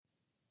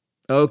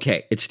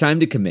Okay, it's time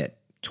to commit.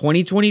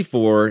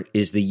 2024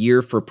 is the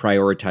year for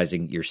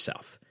prioritizing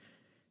yourself.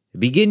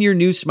 Begin your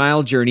new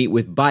smile journey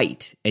with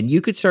Byte, and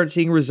you could start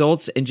seeing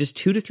results in just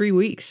 2 to 3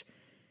 weeks.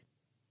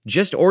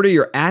 Just order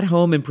your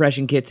at-home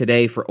impression kit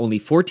today for only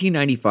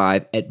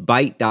 $14.95 at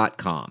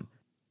Byte.com.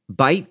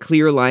 Byte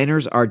clear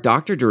liners are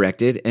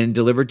doctor-directed and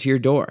delivered to your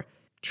door.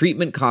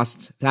 Treatment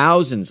costs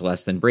thousands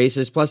less than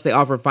braces, plus they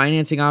offer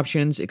financing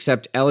options,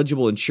 accept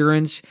eligible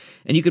insurance,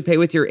 and you could pay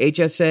with your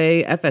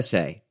HSA,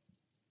 FSA.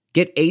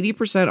 Get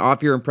 80%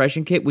 off your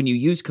impression kit when you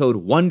use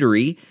code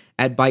WONDERY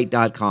at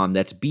Byte.com.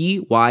 That's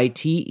BYTE.com.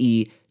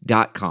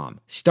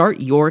 Start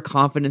your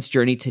confidence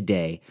journey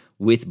today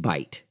with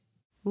Byte.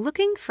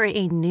 Looking for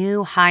a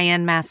new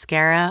high-end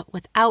mascara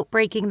without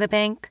breaking the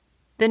bank?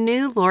 The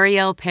new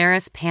L'Oreal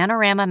Paris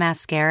Panorama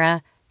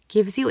Mascara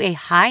gives you a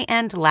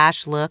high-end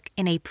lash look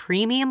in a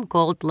premium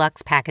gold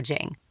luxe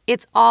packaging.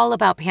 It's all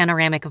about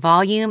panoramic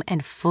volume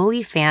and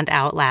fully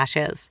fanned-out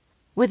lashes.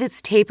 With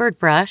its tapered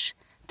brush,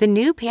 the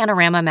new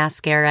Panorama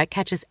Mascara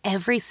catches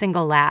every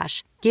single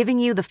lash, giving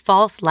you the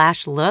false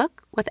lash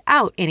look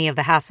without any of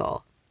the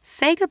hassle.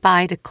 Say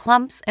goodbye to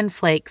clumps and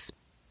flakes,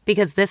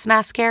 because this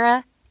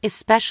mascara is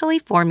specially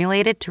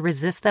formulated to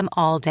resist them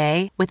all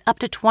day with up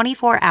to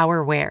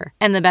 24-hour wear.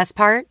 And the best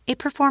part? It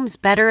performs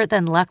better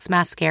than Luxe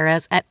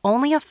mascaras at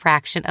only a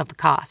fraction of the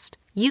cost.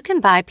 You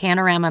can buy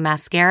Panorama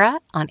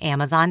Mascara on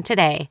Amazon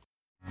today.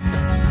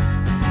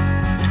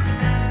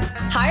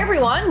 Hi,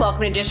 everyone.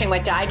 Welcome to Dishing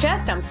with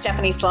Digest. I'm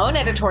Stephanie Sloan,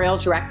 editorial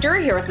director,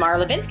 here with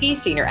Mara Levinsky,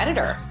 senior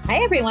editor.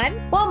 Hi,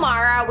 everyone. Well,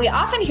 Mara, we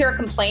often hear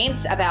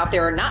complaints about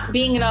there not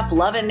being enough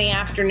love in the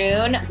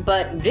afternoon,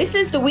 but this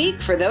is the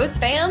week for those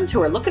fans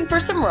who are looking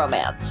for some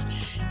romance.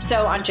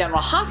 So on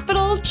General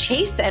Hospital,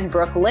 Chase and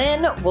Brooke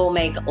Lynn will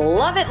make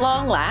love at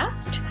long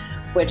last,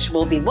 which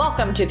will be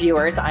welcome to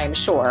viewers, I'm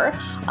sure.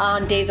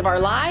 On Days of Our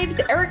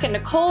Lives, Eric and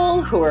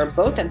Nicole, who are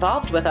both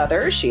involved with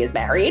others, she is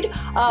married,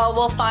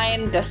 will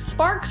find the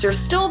sparks are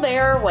still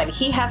there when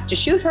he has to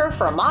shoot her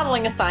for a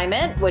modeling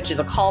assignment, which is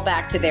a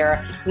callback to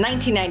their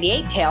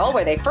 1998 tale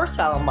where they first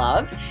fell in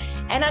love.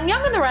 And on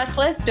Young and the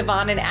Restless,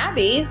 Devon and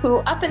Abby, who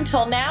up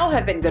until now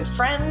have been good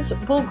friends,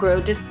 will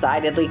grow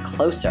decidedly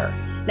closer.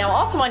 Now,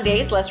 also on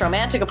Days Less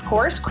Romantic, of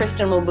course,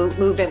 Kristen will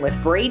move in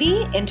with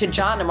Brady into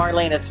John and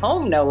Marlena's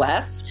home, no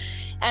less.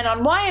 And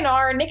on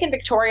Y&R, Nick and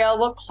Victoria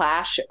will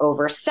clash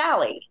over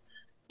Sally.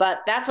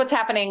 But that's what's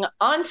happening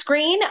on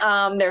screen.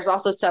 There's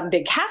also some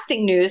big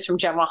casting news from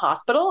General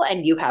Hospital,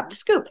 and you have the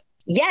scoop.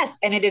 Yes,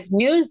 and it is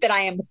news that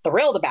I am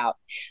thrilled about.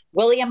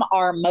 William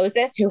R.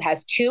 Moses, who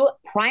has 2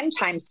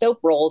 primetime soap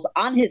roles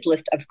on his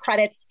list of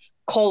credits,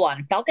 Cole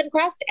on Falcon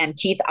Crest and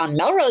Keith on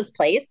Melrose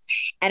Place,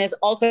 and is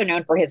also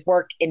known for his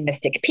work in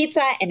Mystic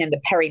Pizza and in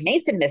the Perry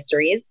Mason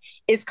mysteries,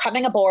 is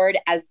coming aboard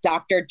as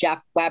Dr.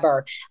 Jeff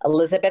Weber,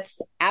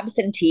 Elizabeth's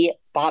absentee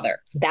father.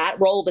 That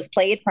role was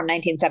played from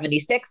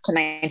 1976 to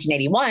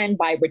 1981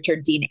 by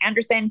Richard Dean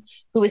Anderson,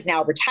 who is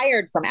now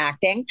retired from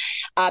acting.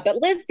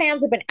 But Liz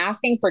fans have been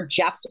asking for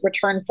Jeff's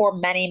return for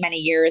many, many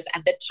years,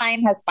 and the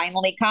time has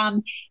finally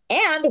come.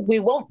 And we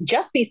won't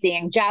just be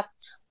seeing Jeff.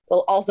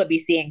 We'll also be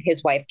seeing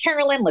his wife,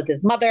 Carolyn,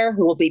 Liz's mother,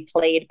 who will be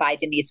played by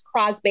Denise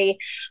Crosby,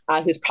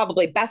 who's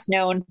probably best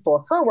known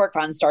for her work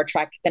on Star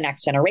Trek: The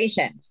Next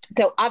Generation.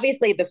 So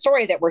obviously the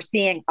story that we're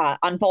seeing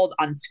unfold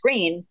on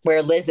screen,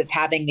 where Liz is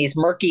having these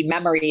murky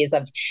memories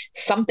of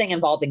something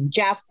involving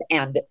Jeff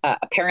and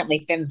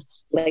apparently Finn's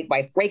late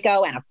wife,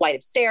 Reiko, and a flight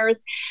of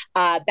stairs,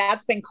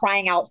 that's been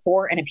crying out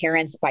for an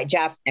appearance by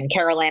Jeff and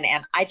Carolyn.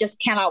 And I just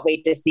cannot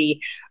wait to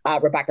see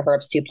Rebecca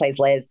Herbst, who plays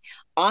Liz,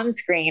 on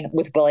screen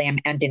with William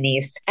and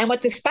Denise. And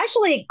what's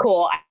especially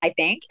cool, I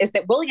think, is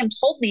that William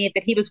told me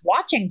that he was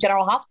watching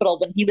General Hospital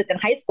when he was in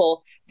high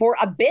school for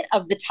a bit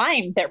of the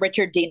time that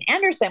Richard Dean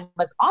Anderson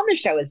was on the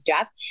show as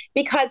Jeff,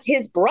 because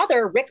his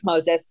brother, Rick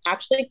Moses,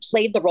 actually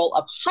played the role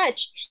of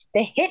Hutch,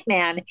 the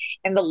hitman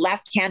in the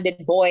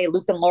Left-Handed Boy,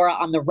 Luke and Laura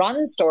on the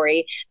Run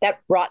story that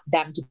brought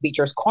them to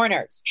Beecher's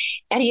Corners.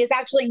 And he has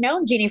actually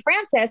known Jeannie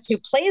Francis, who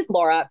plays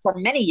Laura, for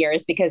many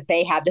years because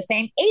they had the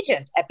same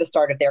agent at the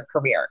start of their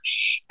career.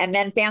 And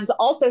then fans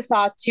also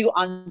saw 2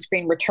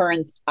 on-screen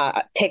returns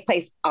take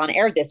place on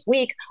air this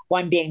week,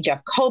 one being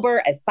Jeff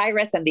Kober as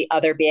Cyrus and the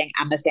other being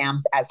Emma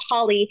Sams as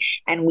Holly.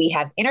 And we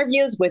have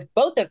interviews with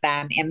both of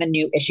them in the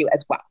new issue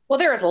as well. Well,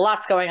 there is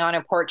lots going on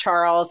in Port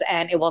Charles,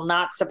 and it will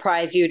not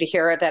surprise you to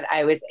hear that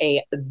I was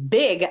a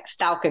big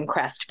Falcon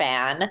Crest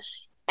fan.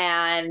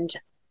 And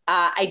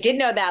I did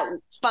know that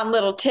fun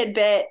little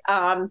tidbit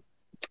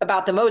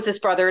about the Moses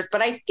brothers,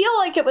 but I feel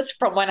like it was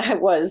from when I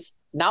was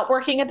not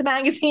working at the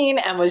magazine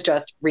and was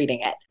just reading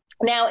it.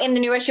 Now, in the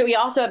new issue, we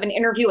also have an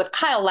interview with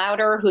Kyle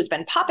Lowder, who's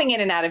been popping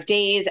in and out of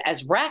Days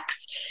as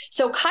Rex.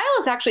 So Kyle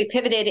has actually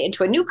pivoted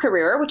into a new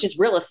career, which is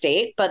real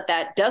estate, but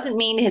that doesn't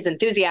mean his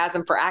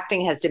enthusiasm for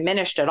acting has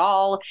diminished at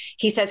all.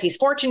 He says he's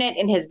fortunate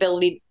in his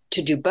ability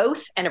to do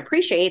both and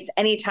appreciates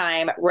any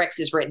time Rex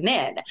is written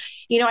in.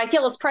 You know, I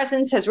feel his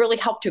presence has really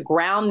helped to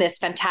ground this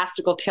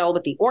fantastical tale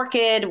with the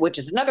orchid, which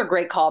is another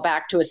great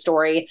callback to a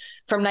story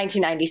from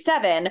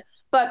 1997.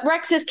 But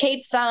Rex is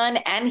Kate's son,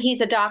 and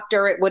he's a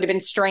doctor. It would have been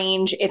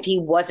strange if he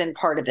wasn't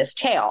part of this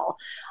tale.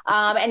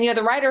 And,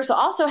 the writers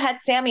also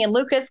had Sammy and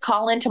Lucas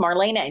call into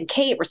Marlena and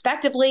Kate,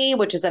 respectively,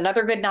 which is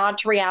another good nod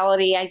to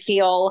reality, I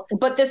feel.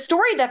 But the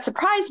story that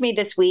surprised me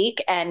this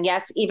week, and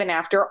yes, even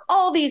after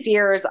all these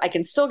years, I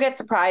can still get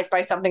surprised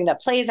by something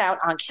that plays out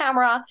on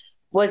camera,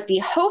 was the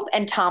Hope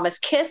and Thomas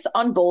kiss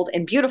on Bold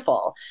and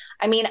Beautiful.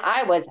 I mean,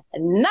 I was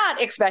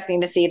not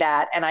expecting to see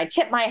that, and I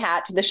tip my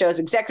hat to the show's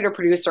executive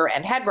producer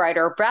and head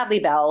writer, Bradley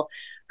Bell,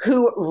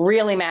 who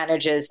really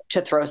manages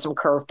to throw some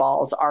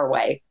curveballs our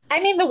way. I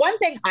mean, the one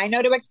thing I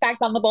know to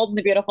expect on The Bold and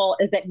the Beautiful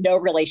is that no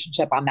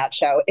relationship on that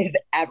show is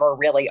ever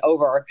really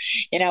over.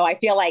 I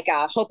feel like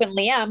Hope and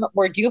Liam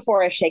were due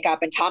for a shakeup,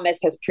 and Thomas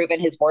has proven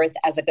his worth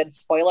as a good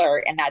spoiler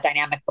in that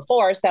dynamic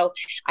before. So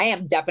I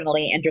am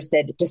definitely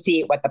interested to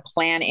see what the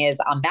plan is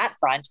on that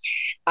front,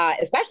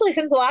 especially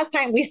since the last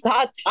time we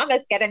saw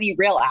Thomas get any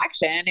real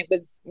action, it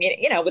was,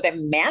 with a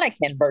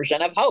mannequin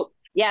version of Hope.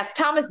 Yes,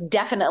 Thomas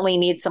definitely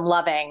needs some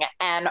loving.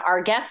 And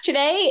our guest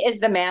today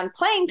is the man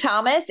playing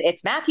Thomas.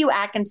 It's Matthew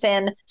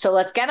Atkinson. So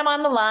let's get him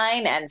on the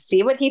line and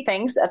see what he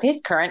thinks of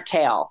his current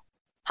tale.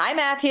 Hi,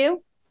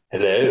 Matthew.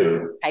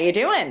 Hello. How you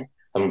doing?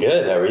 I'm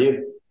good. How are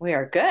you? We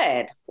are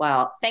good.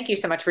 Well, thank you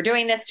so much for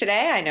doing this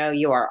today. I know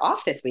you are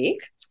off this week.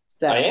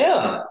 So I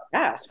am.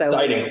 Yeah, so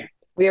exciting.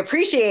 We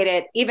appreciate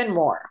it even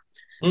more.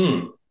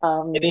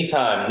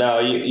 Anytime. No,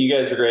 you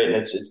guys are great. And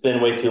it's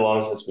been way too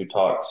long since we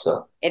talked.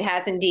 So it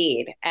has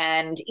indeed.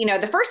 And,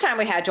 the first time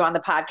we had you on the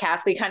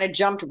podcast, we kind of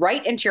jumped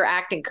right into your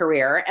acting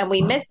career and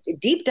we missed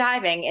deep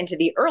diving into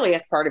the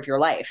earliest part of your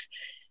life.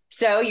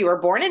 So you were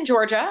born in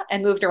Georgia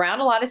and moved around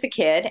a lot as a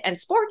kid, and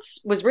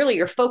sports was really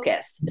your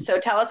focus.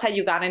 So tell us how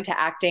you got into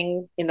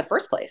acting in the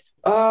first place.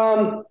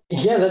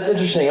 Yeah, that's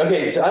interesting.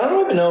 Okay, so I don't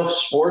even know if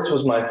sports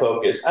was my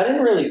focus. I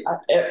didn't really,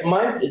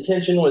 my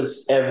attention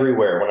was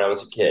everywhere when I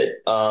was a kid,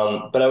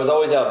 but I was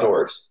always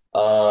outdoors.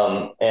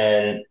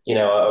 And,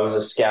 I was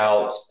a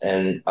scout,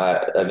 and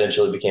I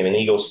eventually became an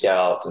Eagle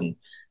Scout. And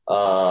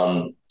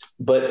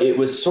but it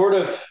was sort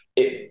of,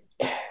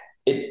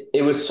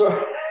 it was sort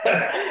of,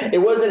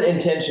 it wasn't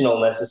intentional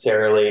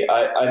necessarily.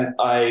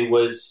 I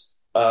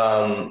was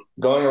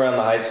going around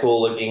the high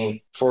school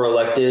looking for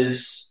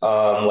electives,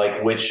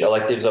 like which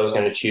electives I was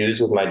going to choose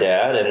with my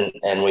dad.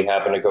 And we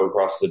happened to go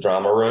across the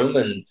drama room,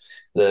 and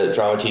the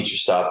drama teacher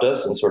stopped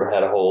us and sort of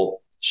had a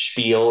whole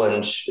spiel.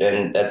 And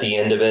at the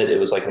end of it, it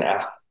was like an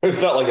hour. It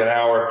felt like an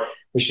hour.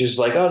 She was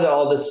like, "Oh,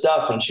 all this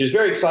stuff," and she was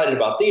very excited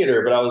about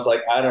theater. But I was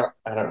like, I don't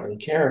really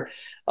care.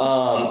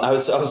 I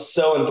was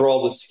so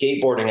enthralled with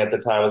skateboarding at the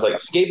time. I was like,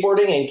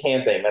 skateboarding and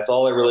camping. That's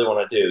all I really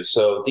want to do.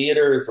 So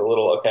theater is a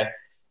little okay.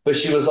 But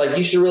she was like,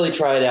 "You should really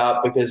try it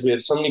out because we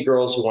have so many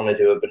girls who want to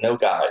do it, but no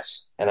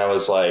guys." And I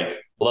was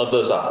like, "Love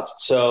those odds."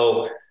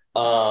 So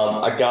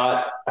I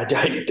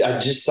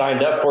just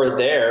signed up for it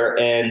there.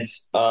 And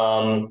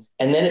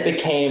then it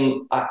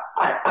became,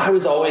 I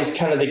was always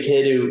kind of the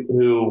kid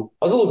who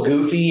I was a little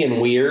goofy and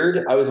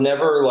weird. I was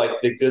never like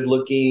the good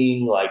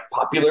looking, like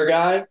popular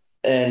guy.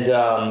 And,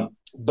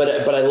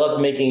 but I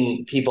loved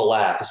making people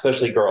laugh,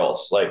 especially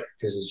girls, like,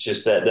 cause it's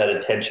just that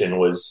attention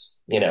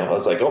was, I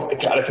was like, "Oh my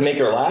God, I can make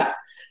her laugh."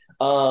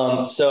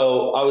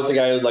 So I was the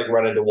guy who would like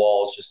run into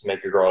walls just to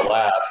make a girl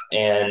laugh.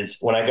 And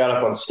when I got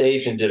up on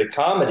stage and did a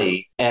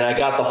comedy and I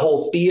got the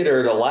whole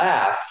theater to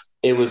laugh,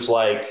 it was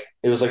like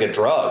a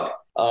drug.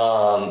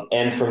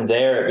 And from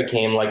there it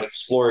became like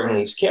exploring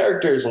these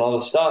characters and all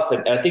this stuff.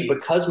 And I think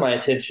because my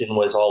attention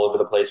was all over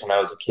the place when I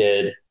was a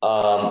kid,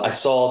 I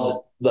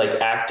saw like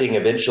acting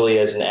eventually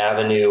as an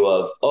avenue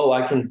of,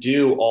 I can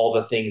do all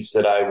the things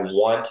that I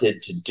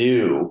wanted to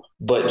do,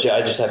 but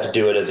I just have to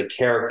do it as a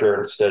character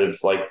instead of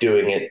like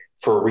doing it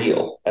for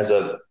real as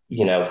a,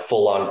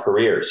 full on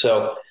career.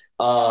 So,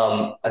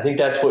 I think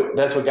that's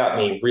what got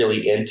me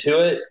really into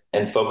it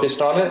and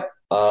focused on it.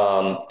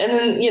 And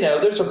then,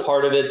 there's a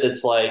part of it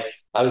that's like,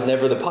 I was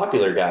never the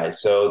popular guy.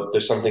 So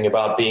there's something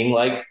about being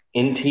like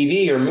in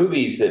TV or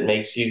movies that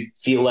makes you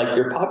feel like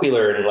you're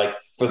popular and like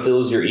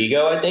fulfills your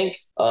ego, I think.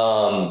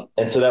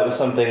 And so that was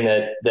something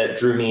that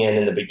drew me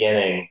in the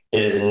beginning.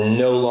 It is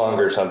no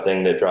longer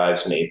something that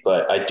drives me,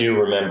 but I do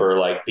remember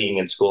like being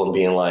in school and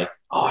being like,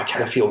 I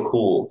kind of feel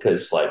cool.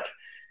 Cause like,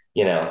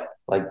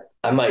 like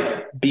I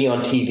might be on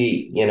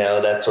TV,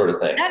 that sort of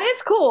thing. That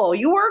is cool.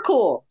 You were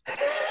cool.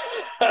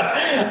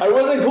 I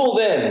wasn't cool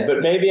then,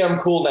 but maybe I'm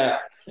cool now.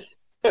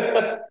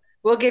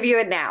 We'll give you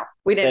it now.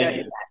 We didn't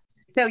know that.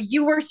 So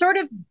you were sort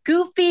of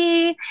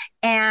goofy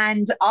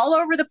and all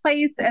over the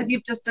place as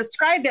you've just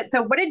described it.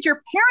 So what did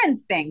your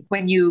parents think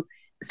when you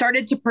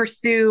started to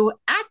pursue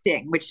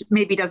acting, which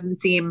maybe doesn't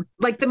seem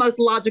like the most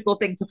logical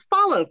thing to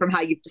follow from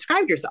how you've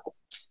described yourself?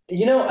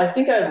 I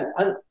think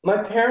my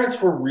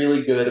parents were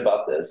really good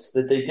about this,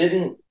 that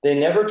they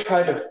never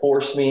tried to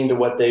force me into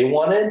what they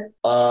wanted.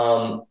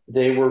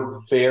 They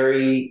were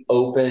very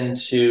open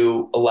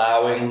to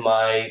allowing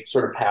my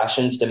sort of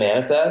passions to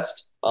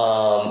manifest,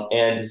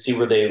 and to see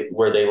where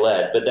they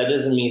led. But that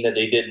doesn't mean that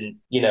they didn't,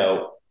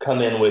 come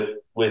in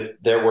with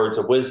their words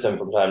of wisdom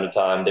from time to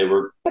time. They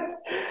were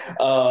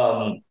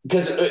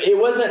Because it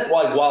wasn't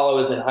like while I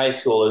was in high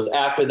school. It was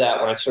after that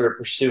when I started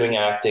pursuing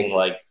acting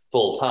like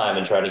full time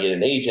and trying to get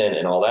an agent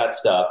and all that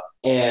stuff.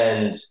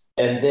 And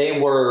they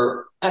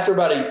were after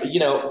about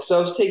so I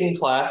was taking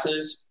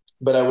classes,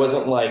 but I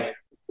wasn't like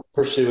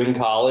pursuing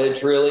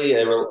college really.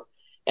 They were,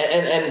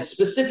 and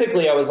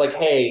specifically, I was like,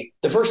 hey,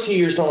 the first 2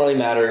 years don't really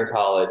matter in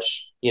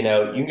college. You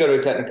can go to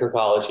a technical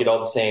college, get all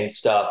the same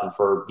stuff, and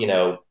for,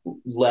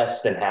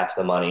 less than half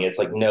the money, it's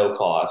like no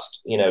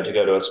cost, to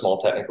go to a small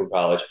technical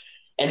college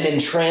and then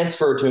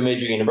transfer to a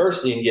major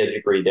university and get a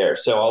degree there.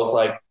 So I was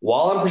like,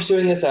 while I'm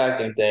pursuing this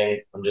acting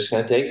thing, I'm just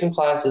going to take some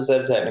classes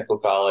at a technical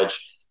college.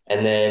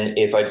 And then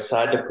if I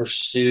decide to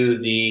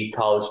pursue the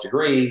college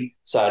degree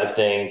side of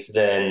things,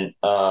 then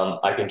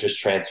I can just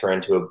transfer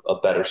into a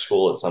better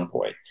school at some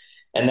point.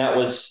 And that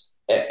was,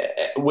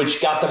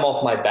 which got them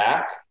off my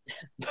back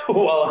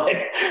while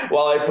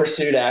I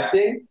pursued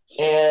acting.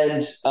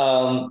 And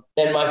I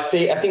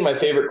think my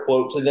favorite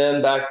quote to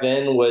them back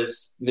then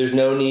was, "There's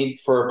no need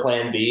for a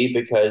plan B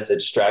because it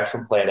distracts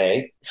from plan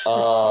A."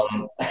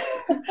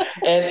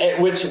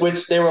 And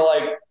which they were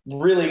like,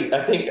 really,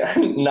 I think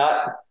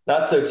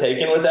not so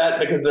taken with that,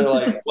 because they're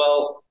like,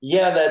 well,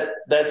 yeah,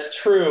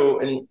 that's true.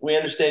 And we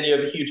understand you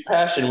have a huge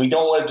passion. We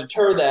don't want to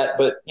deter that,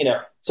 but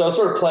so I was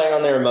sort of playing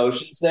on their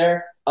emotions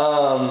there.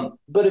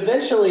 But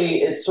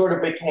eventually it sort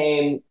of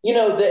became,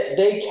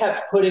 they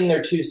kept putting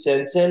their 2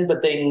 cents in,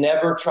 but they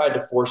never tried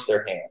to force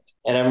their hand.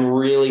 And I'm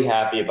really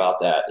happy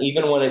about that.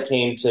 Even when it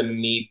came to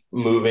me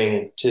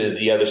moving to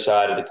the other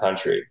side of the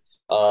country,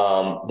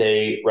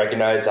 they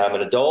recognized I'm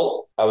an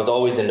adult. I was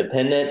always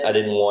independent. I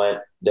didn't want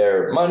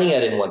their money. I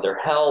didn't want their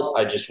help.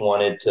 I just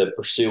wanted to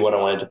pursue what I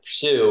wanted to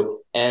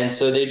pursue. And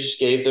so they just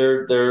gave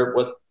their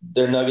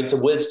nuggets of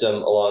wisdom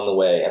along the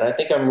way. And I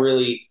think I'm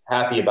really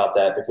happy about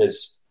that,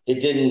 because it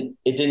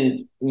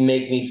didn't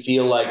make me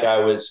feel like I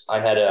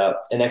had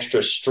an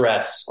extra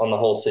stress on the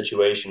whole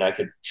situation. I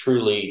could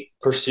truly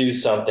pursue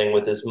something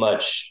with as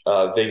much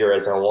vigor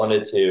as I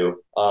wanted to.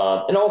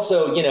 And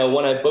also,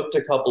 when I booked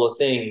a couple of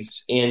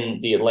things in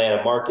the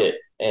Atlanta market,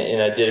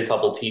 and I did a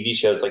couple of TV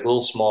shows, like little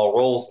small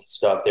roles and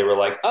stuff, they were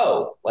like,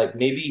 oh, like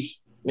maybe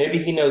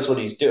he knows what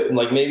he's doing.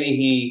 Like maybe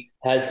he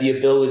has the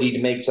ability to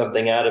make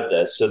something out of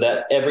this. So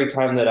that every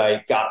time that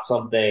I got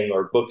something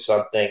or booked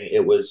something,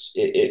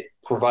 it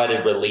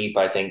provided relief,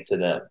 I think, to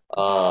them.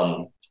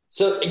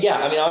 So yeah,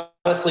 I mean,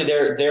 honestly,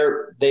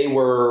 they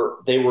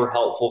were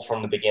helpful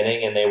from the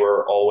beginning, and they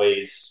were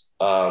always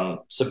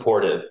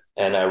supportive.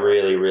 And I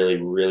really, really,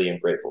 really am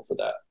grateful for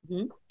that.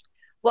 Mm-hmm.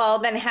 Well,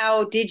 then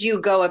how did you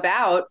go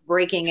about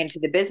breaking into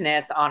the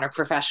business on a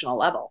professional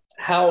level?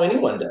 How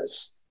anyone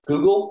does.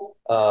 Google,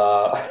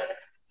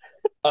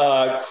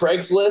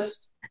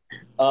 Craigslist.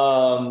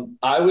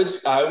 I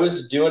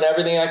was doing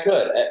everything I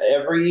could.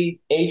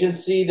 Every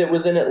agency that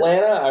was in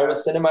Atlanta, I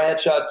was sending my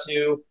headshot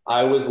to.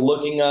 I was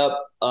looking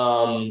up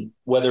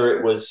whether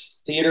it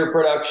was theater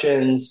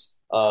productions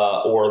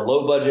or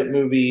low budget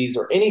movies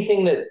or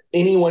anything that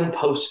anyone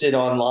posted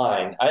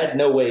online. I had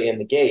no way in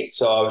the gate.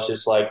 So I was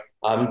just like,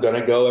 I'm going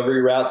to go every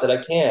route that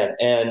I can.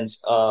 And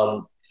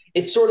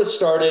it sort of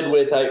started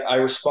with, I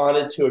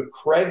responded to a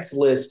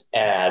Craigslist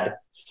ad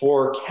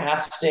for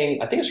casting,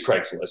 I think it's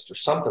Craigslist or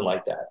something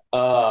like that,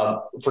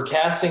 for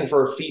casting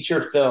for a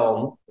feature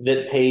film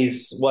that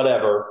pays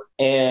whatever.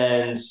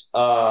 And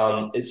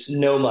it's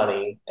no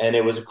money. And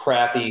it was a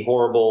crappy,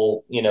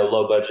 horrible,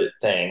 low budget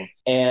thing.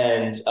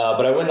 And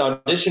but I went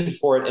and auditioned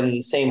for it. And in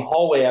the same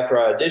hallway after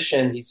I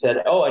auditioned, he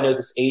said, oh, I know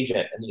this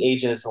agent. And the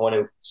agent is the one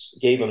who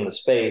gave him the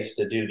space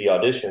to do the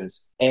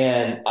auditions.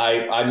 And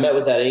I met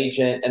with that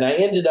agent, and I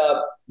ended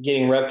up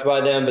getting repped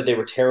by them, but they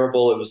were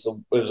terrible. It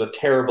was a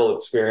terrible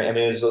experience. I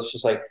mean, it was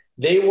just like,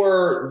 they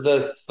were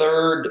the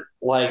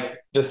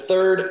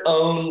third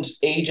owned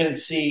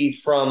agency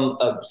from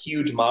a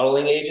huge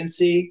modeling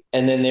agency.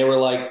 And then they were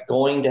like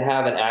going to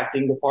have an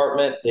acting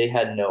department. They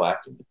had no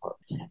acting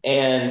department.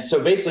 And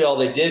so basically all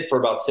they did for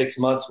about 6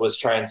 months was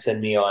try and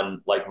send me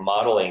on like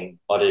modeling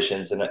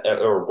auditions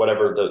or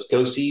whatever, those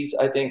go-sees,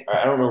 I think.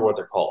 I don't remember what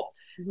they're called.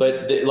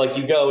 But like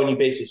you go and you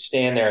basically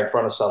stand there in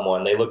front of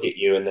someone, they look at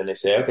you and then they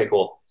say, okay,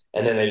 cool.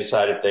 And then they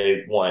decide if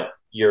they want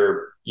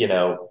your,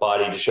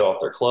 body to show off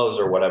their clothes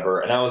or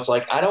whatever. And I was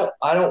like, I don't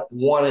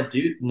want to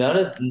do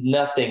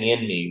nothing in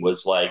me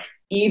was like,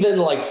 even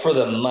like for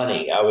the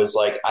money, I was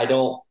like, I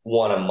don't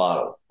want to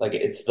model. Like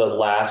it's the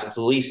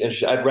least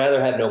interesting. I'd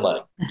rather have no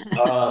money.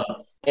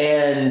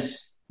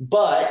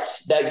 But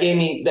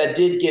that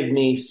did give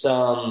me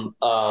some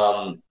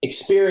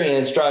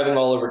experience driving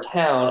all over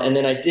town. And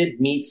then I did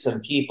meet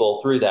some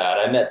people through that.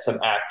 I met some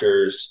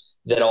actors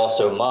that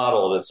also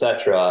modeled,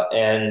 etc.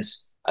 And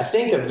I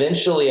think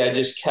eventually I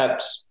just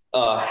kept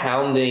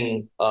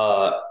hounding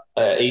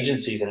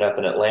agencies enough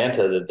in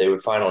Atlanta that they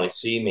would finally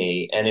see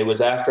me. And it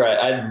was after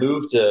I'd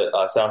moved to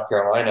South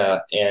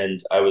Carolina, and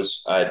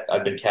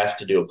I'd been cast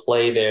to do a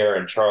play there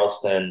in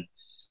Charleston.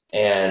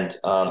 And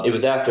it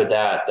was after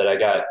that I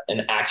got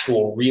an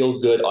actual real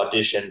good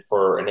audition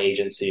for an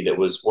agency that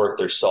was worth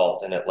their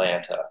salt in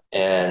Atlanta.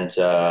 And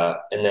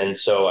then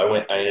so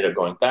I ended up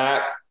going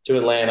back. to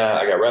Atlanta.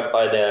 I got repped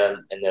by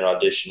them and then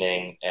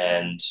auditioning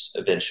and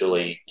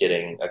eventually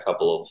getting a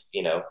couple of,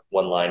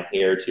 one line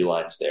here, 2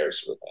 lines there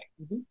sort of thing.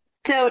 Mm-hmm.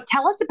 So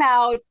tell us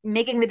about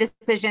making the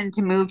decision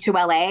to move to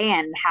LA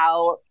and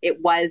how it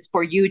was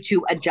for you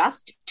to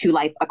adjust to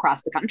life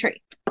across the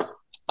country.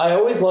 I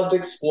always loved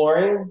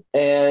exploring,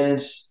 and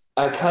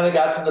I kind of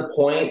got to the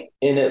point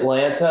in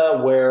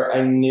Atlanta where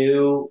I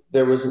knew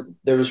there was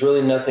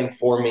really nothing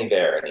for me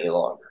there any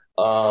longer.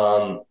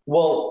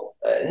 Well,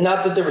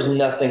 not that there was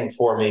nothing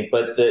for me,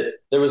 but that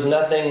there was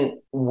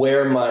nothing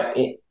where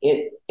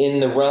in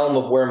the realm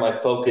of where my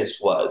focus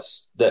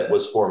was that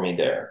was for me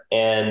there.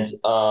 And,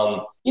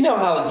 you know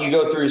how you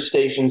go through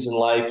stations in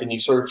life and you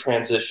sort of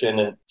transition,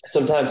 and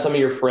sometimes some of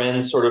your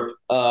friends sort of,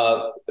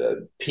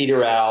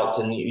 peter out,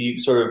 and you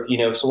sort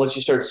of, so once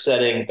you start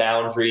setting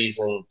boundaries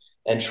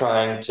and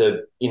trying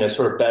to,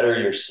 sort of better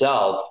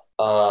yourself,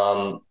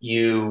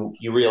 you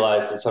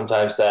realize that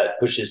sometimes that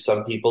pushes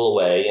some people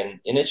away, and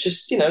it's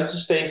just, it's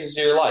just phases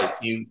of your life.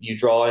 You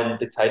draw in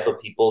the type of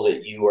people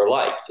that you are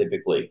like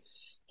typically.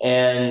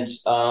 And,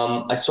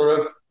 I sort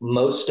of,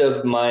 most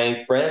of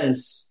my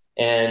friends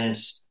and,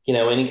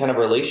 any kind of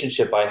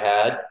relationship I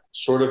had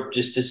sort of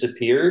just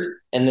disappeared.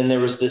 And then there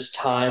was this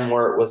time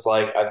where it was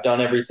like, I've done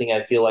everything.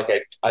 I feel like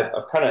I've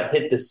kind of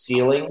hit the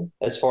ceiling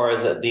as far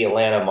as the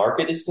Atlanta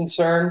market is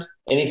concerned.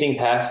 Anything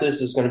past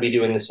this is going to be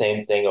doing the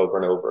same thing over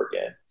and over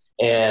again.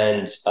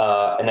 And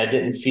I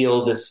didn't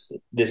feel this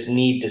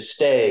need to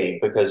stay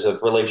because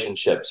of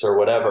relationships or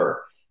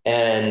whatever.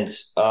 And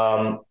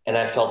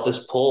I felt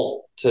this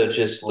pull to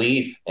just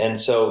leave. And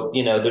so,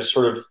 there's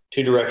sort of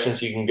 2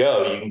 directions you can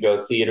go. You can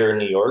go theater in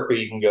New York, or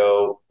you can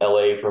go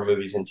LA for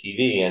movies and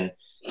TV. And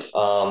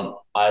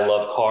I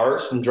love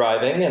cars and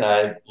driving, and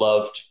I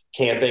loved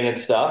camping and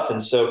stuff.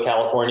 And so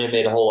California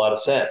made a whole lot of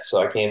sense.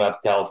 So I came out to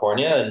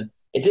California, and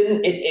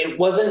it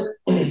wasn't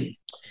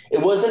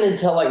it wasn't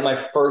until like my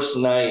first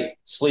night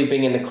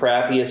sleeping in the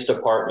crappiest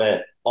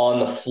apartment on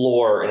the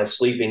floor in a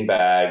sleeping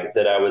bag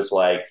that I was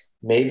like,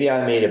 maybe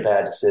I made a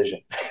bad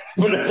decision.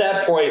 But at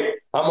that point,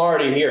 I'm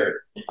already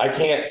here. I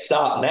can't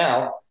stop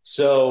now.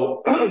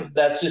 So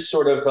that's just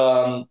sort of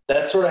how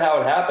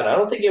it happened. I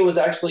don't think it was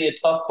actually a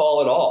tough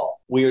call at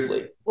all,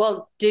 weirdly.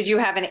 Well, did you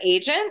have an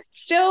agent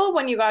still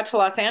when you got to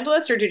Los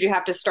Angeles, or did you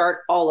have to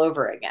start all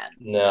over again?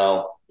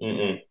 No.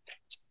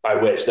 I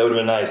wish. That would have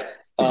been nice.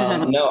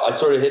 No, I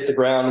sort of hit the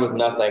ground with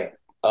nothing.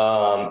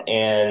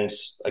 And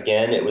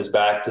again, it was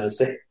back to the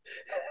same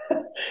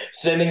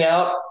sending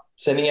out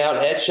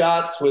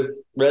headshots with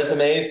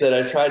resumes that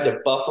I tried to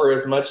buffer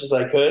as much as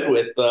I could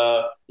with,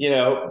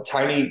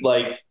 tiny,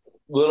 like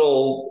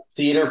little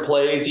theater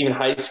plays, even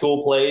high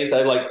school plays.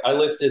 I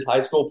listed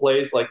high school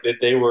plays like that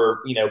they were,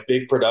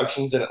 big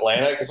productions in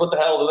Atlanta, because what the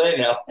hell do they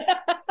know?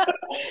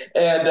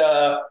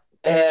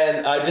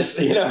 And I just,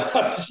 I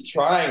was just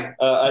trying.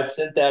 I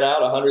sent that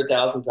out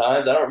 100,000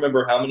 times. I don't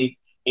remember how many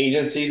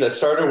agencies. I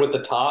started with the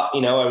top.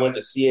 I went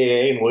to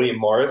CAA and William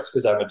Morris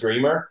because I'm a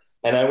dreamer.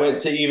 And I went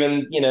to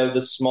even,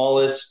 the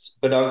smallest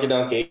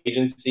badunkadunk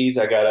agencies.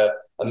 I got a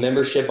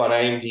membership on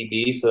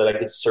IMDb so that I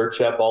could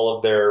search up all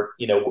of their,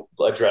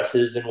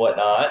 addresses and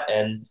whatnot.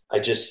 And I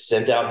just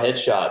sent out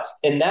headshots.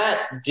 And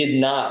that did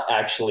not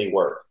actually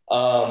work.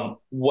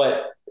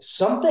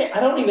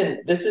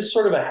 This is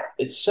sort of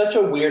it's such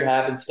a weird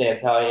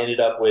happenstance how I ended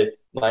up with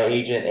my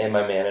agent and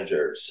my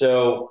manager.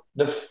 So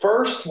the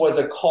first was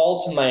a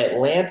call to my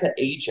Atlanta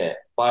agent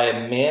by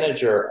a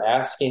manager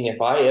asking if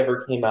I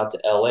ever came out to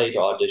LA to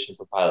audition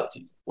for pilot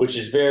season, which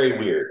is very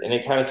weird. And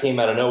it kind of came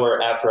out of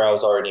nowhere after I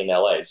was already in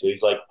LA. So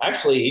he's like,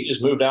 actually, he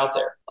just moved out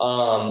there.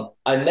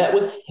 I met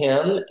with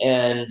him,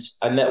 and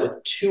I met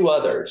with 2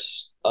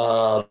 others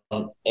and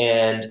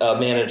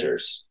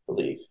managers, I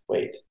believe.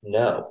 Wait,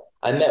 no.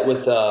 I met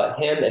with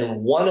him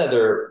and 1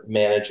 other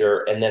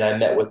manager, and then I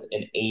met with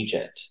an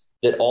agent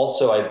that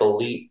also, I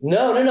believe,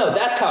 no.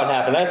 That's how it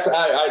happened.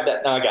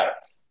 Now I got it.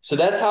 So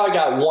that's how I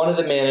got one of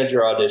the manager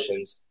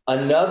auditions.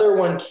 Another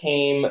one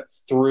came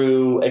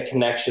through a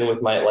connection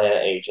with my Atlanta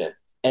agent.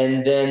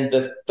 And then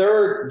the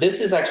third,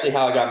 this is actually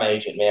how I got my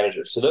agent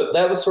manager. So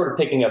that was sort of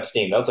picking up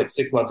steam. That was like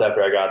 6 months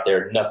after I got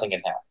there, nothing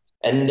had happened.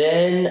 And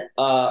then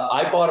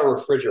I bought a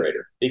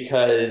refrigerator,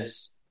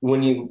 because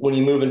when you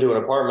move into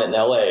an apartment in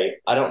LA,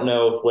 I don't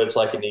know what it's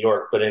like in New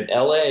York, but in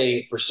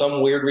LA, for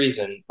some weird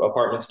reason,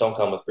 apartments don't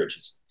come with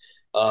fridges.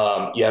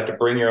 You have to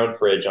bring your own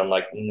fridge on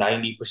like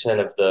 90%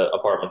 of the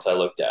apartments I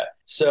looked at.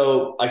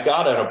 So I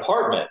got an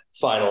apartment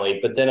finally,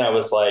 but then I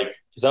was like,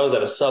 because I was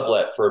at a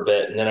sublet for a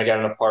bit, and then I got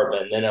an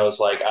apartment, and then I was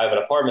like, I have an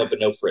apartment but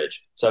no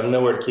fridge, so I have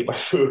nowhere to keep my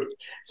food.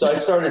 So I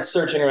started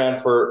searching around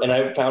and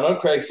I found on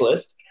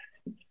Craigslist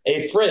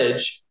a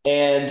fridge,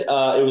 and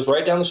it was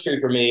right down the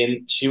street from me,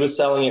 and she was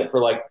selling it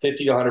for like $50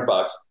 to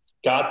 $100.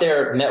 Got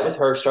there, met with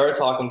her, started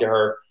talking to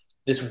her.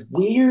 This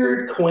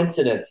weird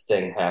coincidence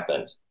thing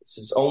happened. This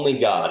is only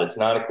God. It's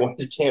not a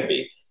coincidence. It can't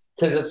be.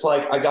 Because it's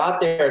like, I got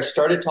there, I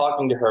started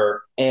talking to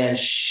her, and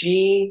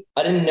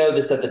I didn't know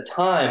this at the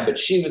time, but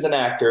she was an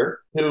actor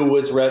who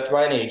was repped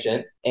by an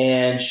agent.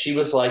 And she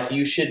was like,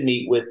 you should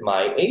meet with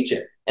my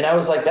agent. And I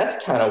was like,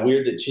 that's kind of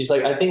weird that she's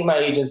like, I think my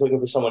agent's looking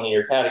for someone in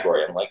your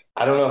category. I'm like,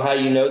 I don't know how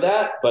you know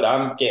that, but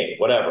I'm game,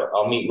 whatever.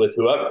 I'll meet with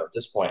whoever at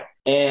this point.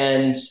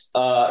 And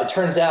it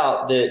turns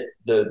out that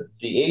the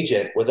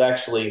agent was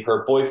actually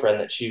her boyfriend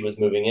that she was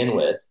moving in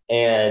with.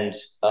 And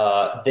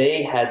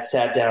they had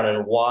sat down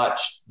and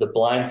watched The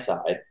Blind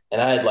Side.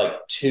 And I had like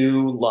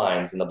 2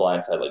 lines in The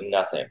Blind Side, like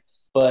nothing.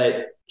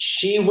 But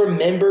she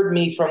remembered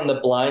me from The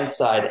Blind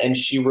Side, and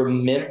she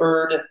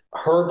remembered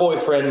her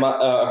boyfriend,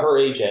 her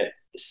agent,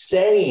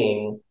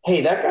 saying,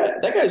 "Hey,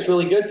 that guy's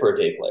really good for a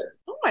day player."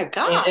 Oh my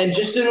God. And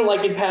just didn't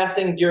like in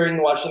passing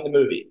during watching the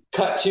movie.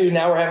 Cut to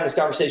now we're having this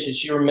conversation.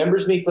 She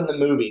remembers me from the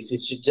movie. She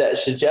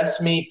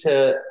suggests me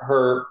to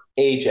her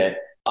agent.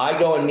 I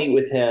go and meet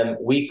with him.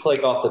 We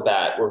click off the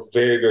bat. We're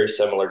very, very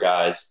similar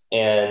guys.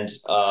 And,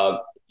 I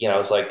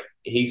was like,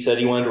 he said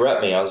he wanted to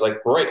rep me. I was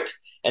like, great.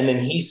 And then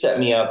he set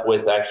me up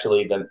with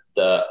actually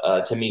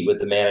to meet with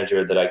the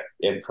manager that I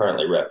am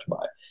currently repped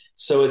by.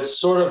 So it's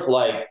sort of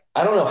like,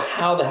 I don't know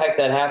how the heck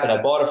that happened.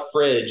 I bought a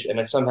fridge and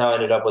I somehow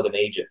ended up with an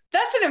agent.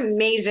 That's an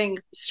amazing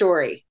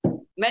story.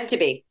 Meant to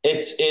be.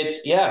 It's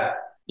yeah.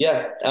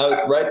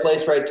 Right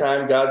place, right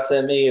time. God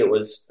sent me.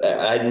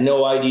 I had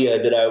no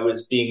idea that I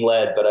was being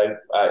led, but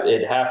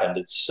it happened.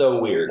 It's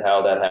so weird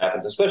how that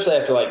happens, especially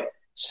after like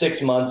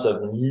 6 months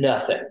of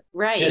nothing,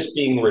 right? Just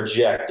being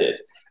rejected.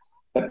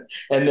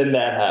 And then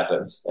that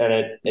happens, and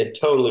it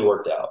totally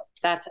worked out.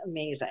 That's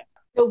amazing.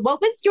 So what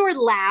was your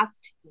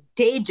last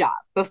day job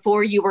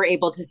before you were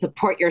able to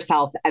support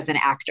yourself as an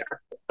actor?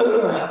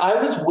 I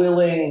was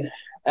willing,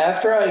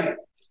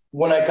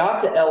 when I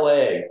got to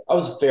LA, I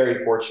was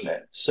very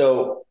fortunate.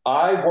 So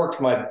I worked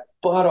my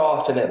butt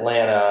off in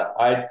Atlanta.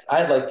 I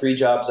had like 3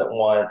 jobs at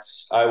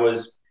once. I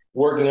was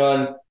working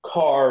on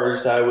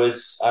cars. I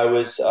was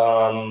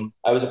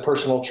a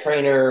personal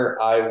trainer.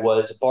 I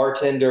was a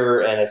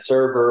bartender and a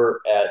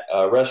server at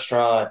a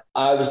restaurant.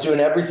 I was doing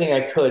everything I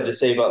could to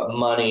save up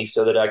money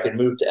so that I could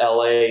move to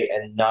LA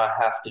and not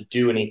have to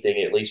do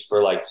anything, at least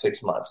for like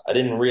 6 months. I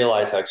didn't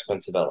realize how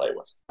expensive LA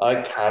was. I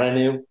kind of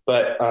knew,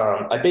 but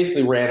I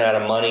basically ran out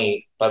of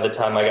money by the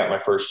time I got my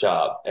first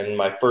job. And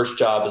my first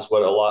job is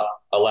what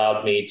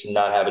allowed me to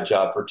not have a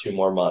job for 2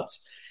 more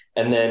months.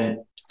 And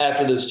then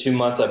after those 2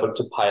 months, I booked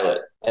a pilot,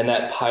 and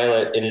that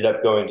pilot ended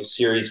up going to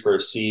series for a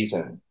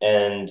season.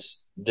 And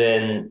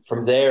then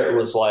from there, it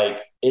was like,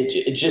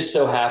 it just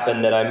so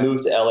happened that I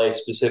moved to LA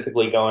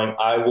specifically going,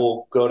 I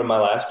will go to my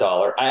last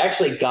dollar. I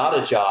actually got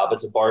a job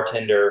as a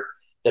bartender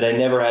that I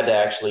never had to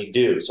actually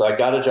do. So I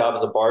got a job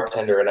as a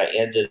bartender, and I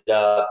ended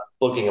up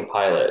booking a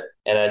pilot.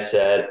 And I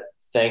said,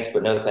 thanks,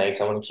 but no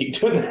thanks. I'm going to keep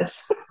doing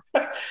this.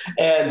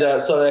 And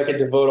so that I could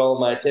devote all of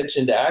my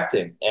attention to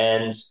acting.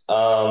 And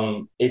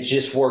it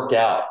just worked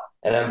out.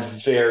 And I'm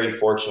very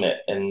fortunate.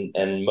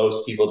 And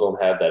most people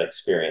don't have that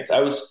experience.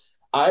 I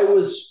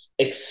was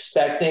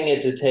expecting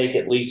it to take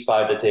at least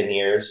 5 to 10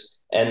 years.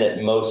 And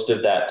that most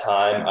of that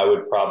time I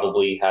would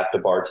probably have to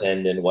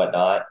bartend and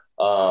whatnot.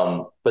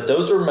 But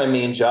those were my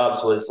main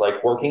jobs, was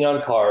like working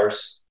on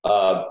cars,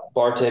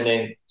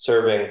 bartending,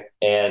 serving,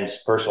 and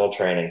personal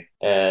training.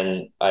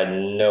 And I had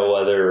no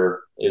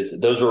other.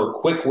 Those were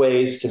quick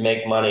ways to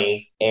make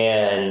money.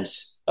 And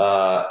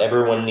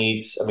everyone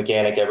needs a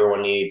mechanic.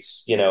 Everyone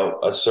needs,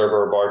 a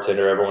server, a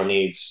bartender. Everyone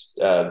needs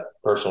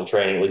personal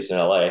training, at least in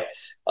LA.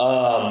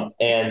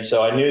 And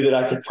so I knew that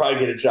I could probably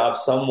get a job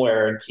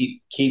somewhere and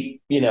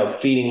keep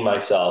feeding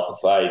myself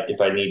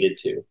if I needed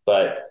to.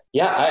 But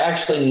yeah, I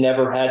actually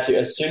never had to.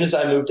 As soon as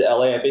I moved to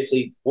LA, I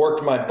basically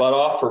worked my butt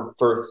off for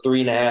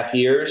 3.5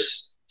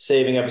 years,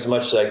 saving up as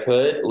much as I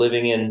could,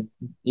 living in,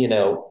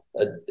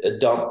 a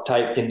dump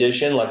type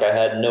condition. Like I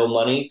had no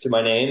money to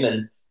my name,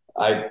 and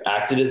I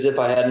acted as if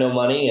I had no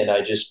money, and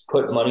I just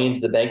put money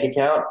into the bank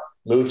account,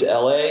 moved to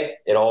LA.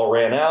 It all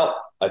ran out.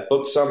 I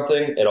booked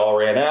something. It all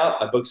ran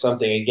out. I booked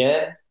something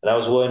again, and I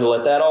was willing to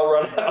let that all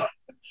run out.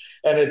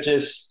 And it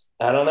just,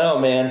 I don't know,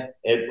 man.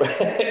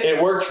 It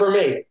worked for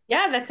me.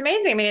 Yeah, that's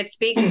amazing. I mean, it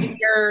speaks to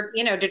your,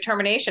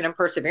 determination and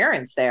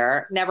perseverance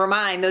there. Never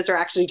mind, those are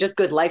actually just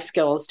good life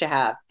skills to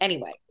have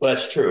anyway. Well,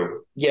 that's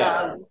true.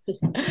 Yeah.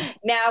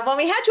 Now, when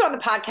we had you on the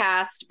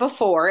podcast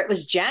before, it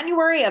was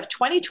January of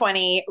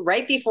 2020,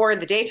 right before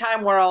the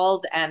daytime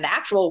world and the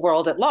actual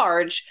world at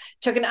large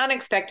took an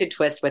unexpected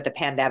twist with the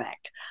pandemic.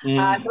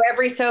 So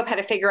every soap had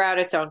to figure out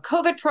its own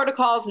COVID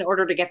protocols in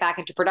order to get back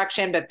into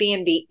production, but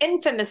B&B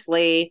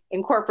infamously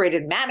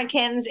incorporated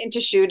mannequins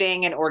into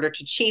shooting in order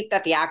to cheat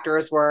that the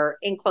actors were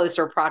in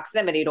closer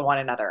proximity to one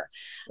another.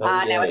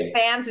 Now, as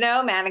fans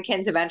know,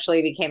 mannequins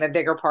eventually became a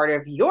bigger part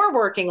of your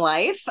working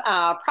life,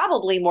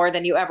 probably more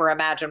than you ever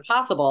imagined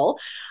possible.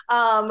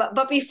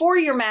 But before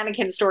your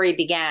mannequin story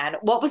began,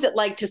 what was it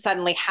like to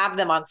suddenly have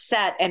them on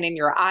set and in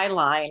your eye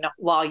line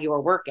while you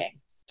were working?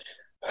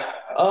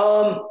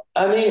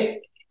 I mean,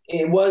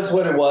 it was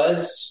what it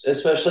was,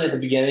 especially at the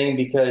beginning,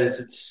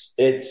 because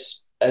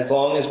it's as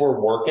long as we're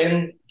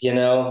working,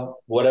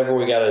 whatever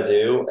we got to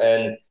do.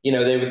 And,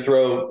 they would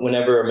throw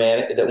whenever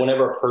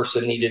a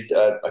person needed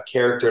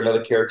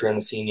another character in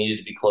the scene needed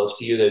to be close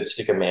to you, they'd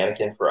stick a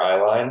mannequin for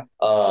eyeline.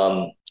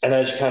 And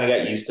I just kind of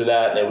got used to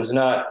that. And it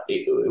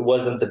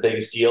wasn't the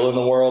biggest deal in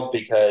the world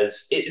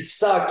because it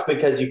sucked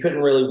because you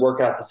couldn't really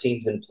work out the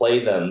scenes and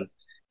play them.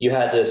 You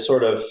had to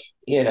sort of,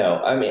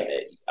 I mean,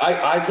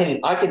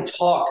 I can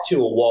talk to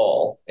a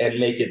wall and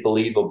make it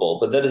believable,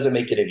 but that doesn't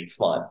make it any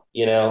fun.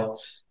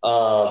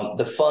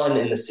 The fun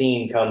in the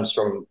scene comes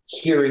from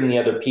hearing the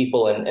other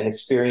people and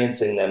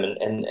experiencing them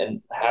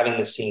and having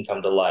the scene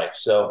come to life.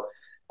 So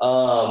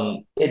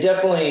it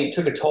definitely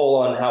took a toll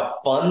on how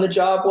fun the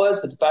job was,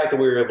 but the fact that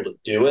we were able to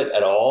do it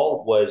at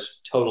all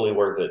was totally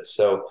worth it.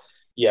 So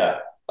yeah.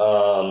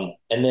 And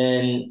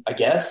then I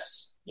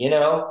guess,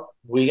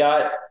 we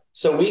got,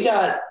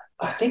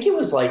 I think it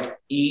was like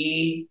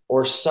E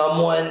or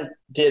someone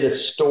did a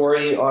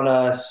story on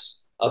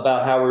us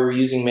about how we were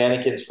using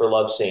mannequins for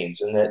love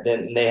scenes. And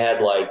then they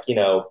had like,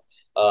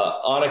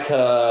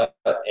 Annika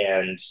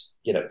and,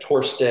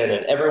 Torsten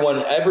and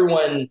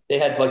everyone, they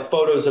had like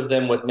photos of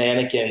them with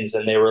mannequins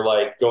and they were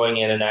like going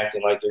in and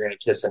acting like they're going to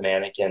kiss a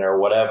mannequin or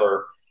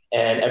whatever.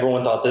 And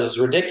everyone thought that was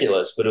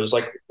ridiculous, but it was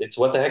like, it's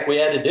what the heck we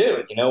had to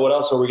do. What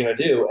else are we going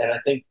to do? And I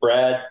think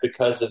Brad,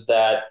 because of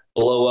that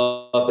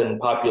blow up in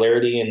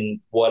popularity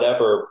and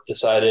whatever,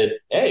 decided,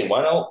 hey,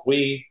 why don't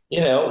we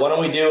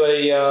do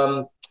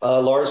a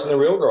Lars and the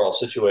Real Girl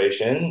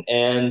situation?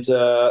 And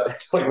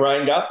like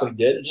Ryan Gosling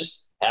did, and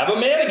just have a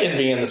mannequin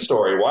be in the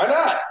story. Why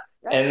not?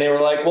 And they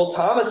were like, well,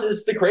 Thomas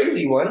is the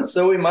crazy one,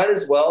 so we might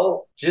as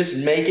well just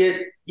make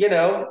it, him.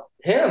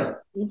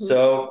 Mm-hmm.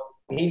 So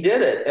he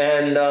did it.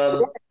 And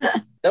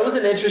that was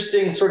an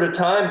interesting sort of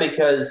time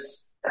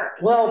because,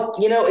 well,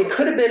 it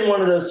could have been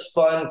one of those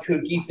fun,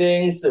 kooky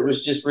things that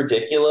was just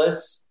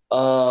ridiculous.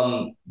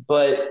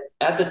 But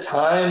at the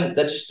time,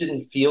 that just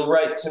didn't feel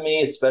right to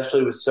me,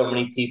 especially with so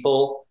many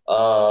people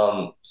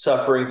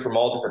suffering from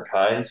all different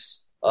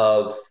kinds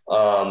of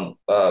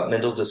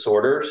mental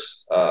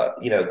disorders.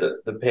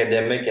 The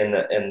pandemic and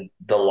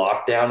the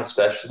lockdown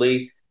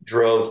especially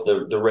drove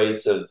the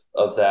rates of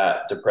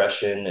that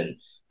depression and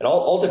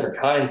all different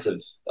kinds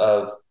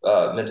of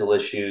mental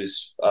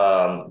issues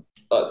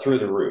through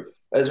the roof,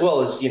 as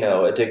well as,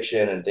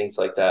 addiction and things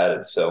like that.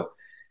 And so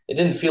it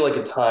didn't feel like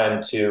a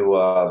time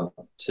to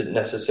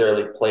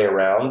necessarily play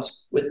around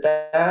with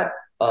that.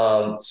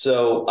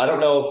 So I don't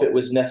know if it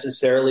was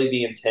necessarily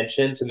the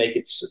intention to make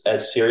it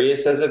as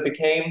serious as it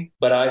became,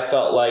 but I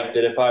felt like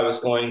that if I was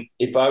going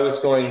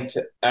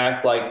to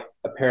act like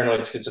a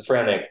paranoid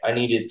schizophrenic, I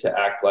needed to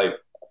act like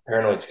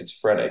paranoid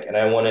schizophrenic. And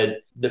I wanted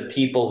the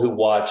people who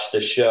watch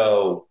the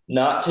show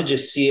not to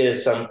just see it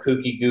as some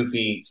kooky,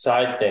 goofy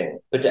side thing,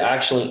 but to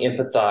actually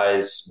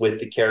empathize with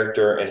the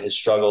character and his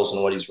struggles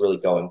and what he's really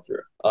going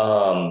through.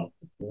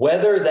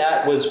 Whether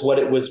that was what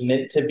it was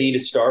meant to be to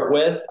start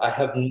with, I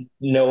have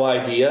no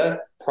idea.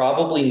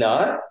 Probably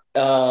not.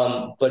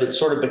 But it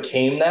sort of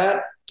became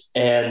that.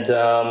 And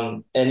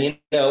in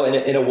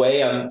a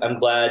way, I'm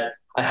glad.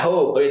 I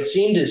hope it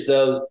seemed as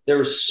though there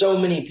were so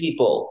many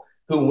people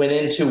who went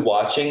into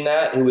watching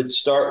that, who would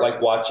start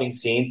like watching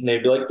scenes and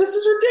they'd be like, this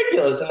is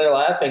ridiculous. And they're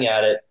laughing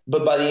at it.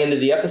 But by the end of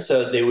the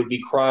episode, they would be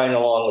crying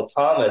along with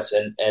Thomas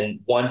and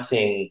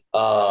wanting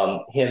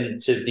him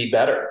to be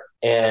better.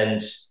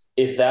 And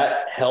if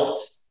that helped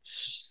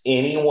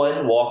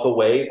anyone walk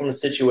away from a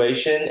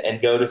situation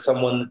and go to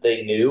someone that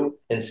they knew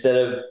instead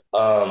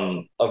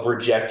of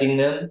rejecting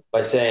them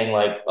by saying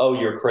like, oh,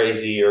 you're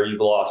crazy or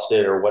you've lost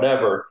it or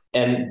whatever,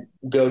 and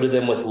go to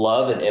them with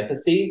love and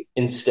empathy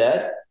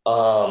instead,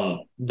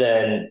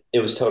 then it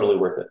was totally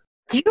worth it.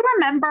 Do you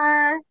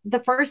remember the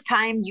first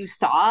time you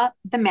saw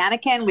the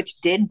mannequin, which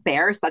did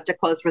bear such a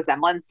close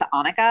resemblance to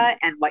Annika,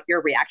 and what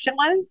your reaction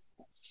was?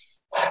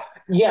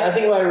 Yeah, I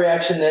think my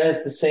reaction then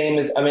is the same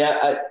as,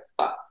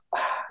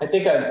 I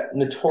think I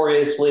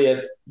notoriously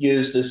have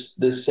used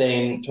this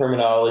same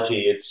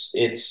terminology.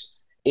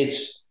 It's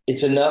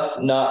enough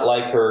not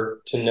like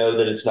her to know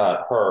that it's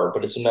not her,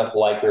 but it's enough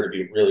like her to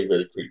be really,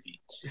 really creepy.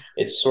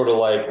 It's sort of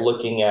like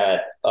looking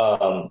at,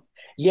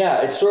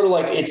 it's sort of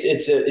like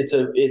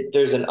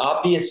there's an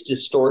obvious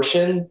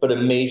distortion, but a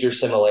major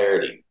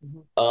similarity.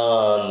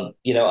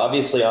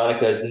 Obviously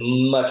Annika is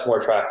much more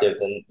attractive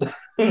than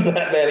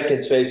that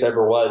mannequin's face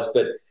ever was,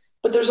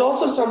 but there's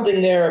also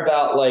something there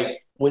about like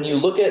when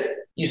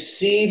you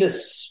see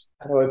this,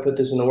 how do I put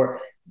this in the word?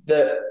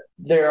 The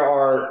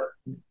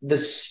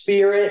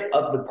spirit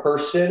of the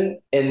person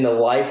and the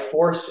life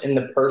force in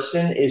the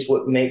person is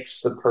what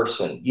makes the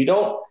person. You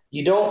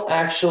don't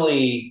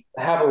actually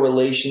have a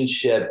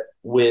relationship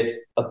with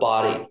a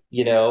body,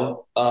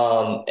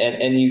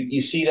 and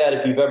you see that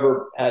if you've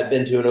ever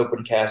been to an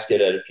open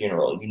casket at a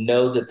funeral,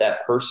 that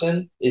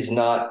person is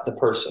not the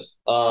person.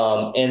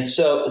 And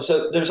so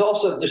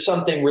there's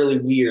something really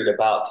weird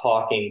about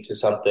talking to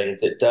something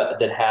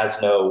that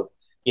has no,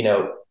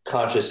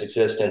 conscious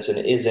existence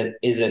and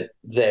isn't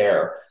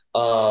there.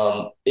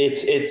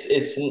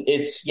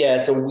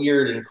 It's a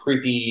weird and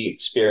creepy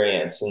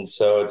experience. And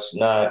so it's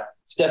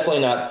definitely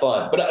not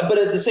fun, but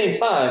at the same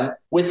time,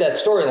 with that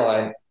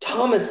storyline,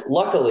 Thomas,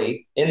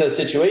 luckily in those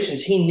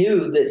situations, he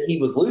knew that he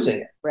was losing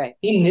it. Right.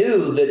 He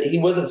knew that he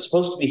wasn't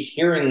supposed to be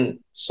hearing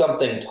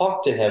something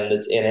talk to him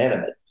that's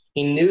inanimate.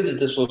 he knew that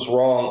this was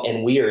wrong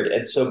and weird.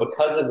 And so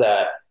because of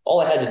that, all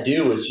I had to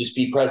do was just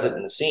be present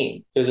in the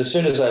scene. Because as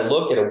soon as I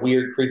look at a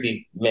weird,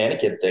 creepy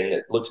mannequin thing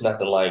that looks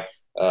nothing like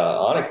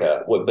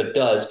Annika, but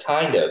does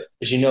kind of,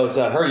 because it's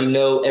not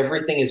her,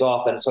 everything is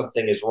off and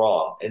something is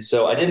wrong. And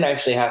so I didn't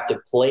actually have to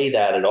play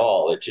that at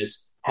all. It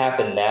just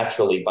happened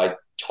naturally by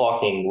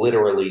talking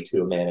literally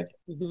to a mannequin.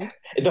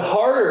 Mm-hmm. The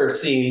harder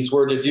scenes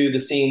were to do the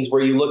scenes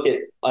where you look at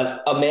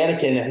a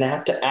mannequin and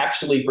have to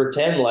actually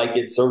pretend like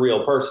it's a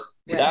real person.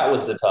 Right. That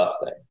was the tough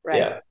thing. Right.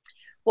 Yeah.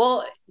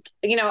 Well,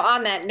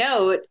 on that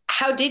note,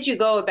 how did you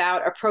go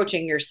about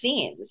approaching your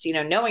scenes,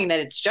 knowing that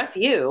it's just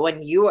you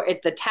and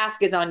the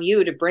task is on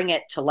you to bring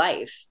it to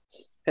life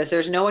because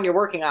there's no one you're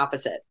working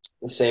opposite?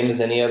 The same as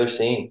any other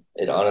scene.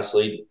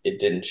 It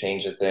didn't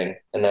change a thing.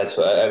 And that's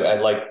what I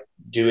like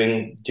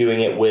doing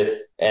it with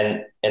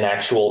an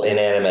actual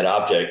inanimate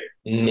object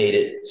made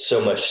it so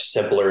much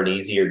simpler and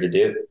easier to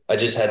do. I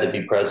just had to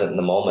be present in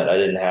the moment. I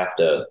didn't have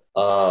to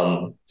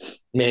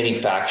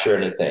manufacture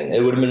anything.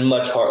 It would have been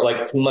much hard. Like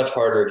it's much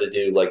harder to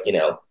do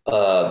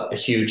a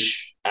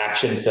huge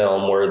action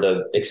film where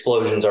the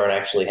explosions aren't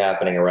actually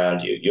happening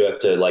around you. You have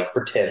to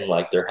pretend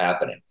like they're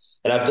happening.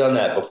 And I've done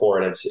that before,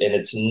 and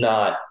it's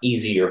not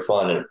easy or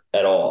fun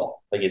at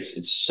all.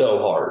 It's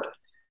so hard.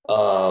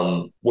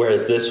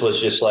 Whereas this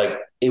was just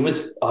it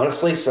was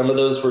honestly, some of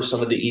those were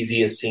some of the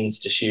easiest scenes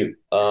to shoot.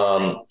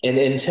 And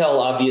until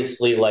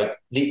obviously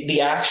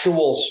the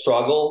actual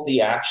struggle,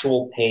 the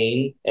actual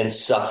pain and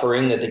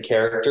suffering that the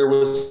character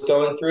was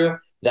going through,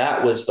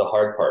 that was the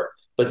hard part.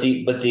 But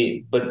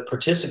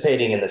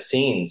participating in the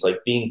scenes,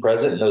 being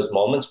present in those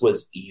moments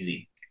was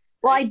easy.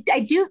 Well, I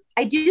do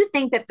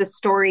think that the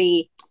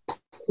story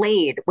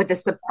played with a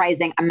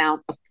surprising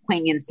amount of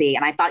poignancy,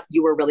 and I thought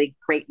you were really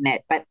great in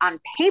it. But on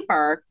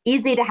paper,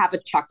 easy to have a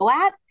chuckle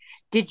at.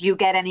 Did you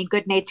get any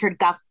good-natured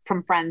guff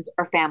from friends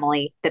or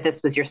family that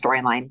this was your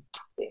storyline?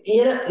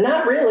 Yeah,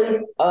 not really.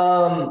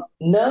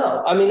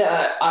 No, I mean,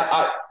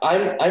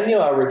 I knew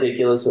how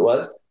ridiculous it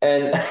was,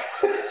 and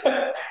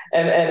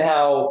and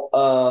how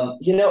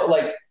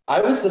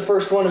I was the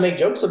first one to make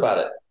jokes about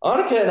it.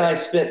 Annika and I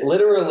spent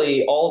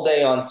literally all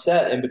day on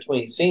set in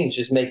between scenes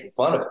just making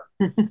fun of it.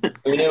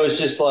 I mean, it was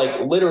just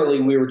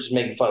literally we were just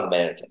making fun of the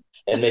mannequin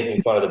and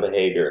making fun of the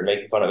behavior and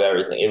making fun of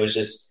everything. It was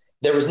just,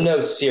 there was no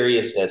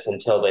seriousness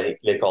until they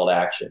called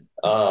action.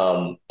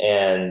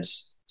 And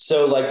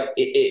so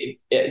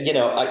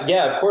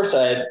yeah, of course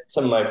I had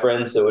some of my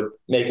friends that would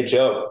make a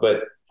joke,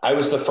 but I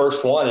was the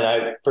first one and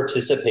I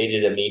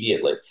participated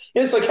immediately.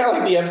 It's kind of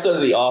like the episode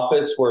of The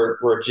Office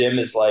where Jim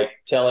is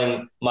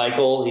telling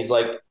Michael, he's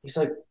like,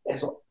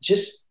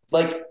 just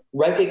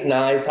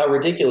recognize how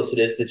ridiculous it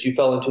is that you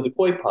fell into the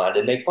koi pond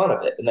and make fun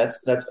of it. And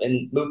that's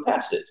and move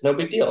past it. It's no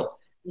big deal.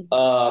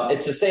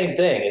 It's the same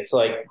thing. It's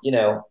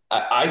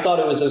I thought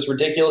it was as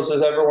ridiculous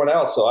as everyone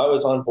else. So I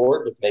was on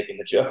board with making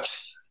the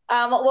jokes.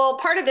 Well,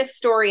 part of this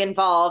story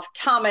involved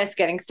Thomas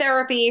getting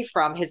therapy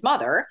from his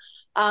mother.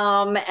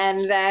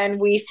 And then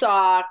we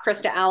saw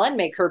Krista Allen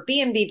make her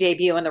B&B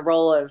debut in the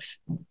role of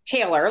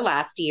Taylor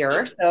last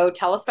year. So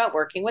tell us about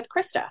working with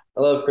Krista.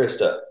 I love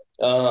Krista.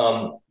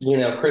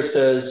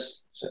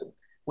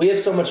 We have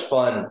so much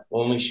fun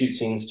when we shoot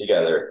scenes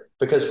together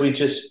because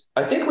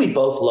I think we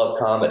both love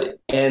comedy.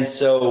 And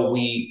so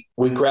we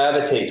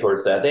gravitate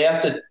towards that. They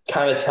have to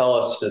kind of tell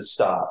us to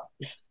stop.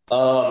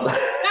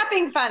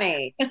 Nothing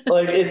funny.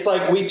 It's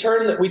we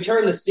turn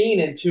the scene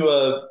into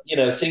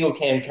a single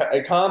cam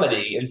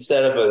comedy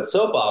instead of a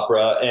soap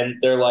opera, and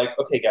they're like,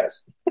 okay,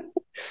 guys,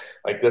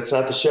 that's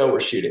not the show we're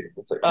shooting.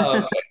 It's oh,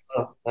 okay,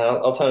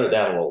 I'll tone it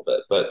down a little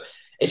bit, but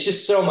it's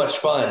just so much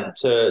fun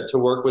to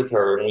work with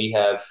her, and we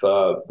have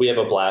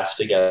a blast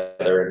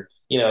together. And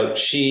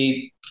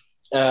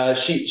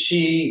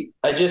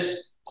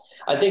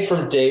I think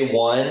from day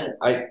one,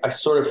 I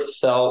sort of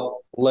felt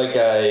like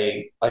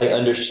I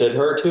understood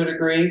her to a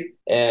degree,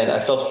 and I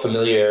felt a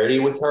familiarity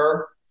with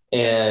her.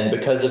 And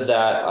because of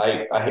that,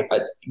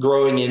 I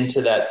growing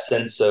into that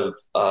sense of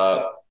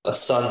a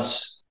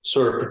son's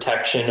sort of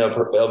protection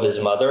of his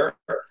mother,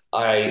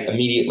 I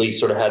immediately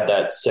sort of had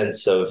that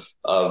sense of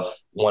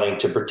wanting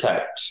to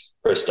protect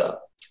Krista.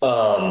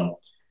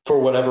 For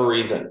whatever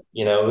reason,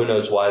 who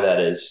knows why that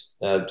is?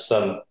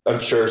 I'm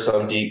sure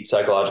some deep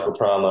psychological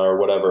trauma or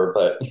whatever,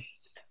 but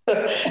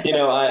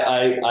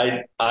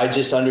I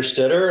just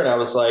understood her, and I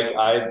was like,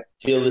 I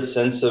feel this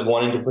sense of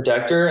wanting to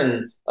protect her.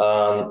 And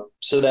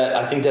so that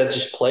I think that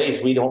just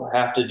plays. We don't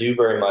have to do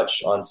very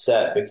much on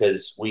set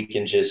because we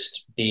can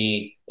just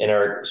be in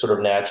our sort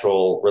of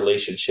natural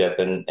relationship,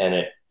 and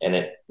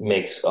it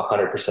makes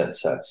 100%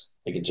 sense.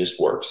 It just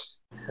works.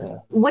 Yeah.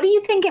 What do you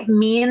think it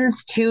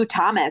means to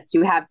Thomas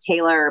to have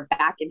Taylor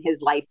back in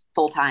his life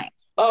full time?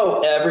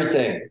 Oh,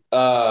 everything.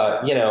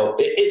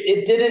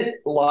 It didn't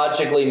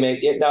logically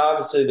make it. Now,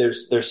 obviously,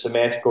 there's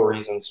semantical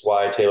reasons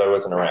why Taylor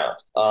wasn't around.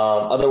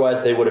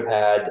 Otherwise, they would have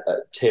had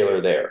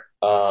Taylor there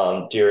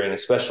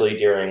especially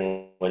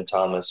during when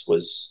Thomas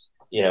was,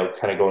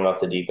 kind of going off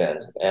the deep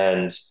end.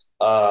 And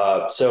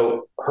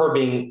so her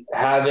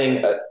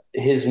having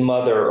his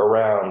mother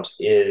around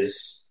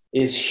is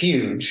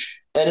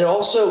huge. and it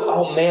also,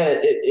 oh man,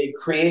 it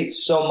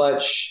creates so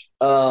much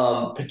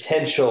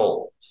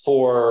potential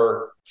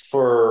for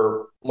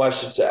well, I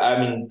should say, I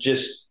mean,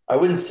 just, I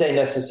wouldn't say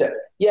necessary.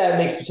 Yeah, it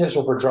makes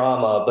potential for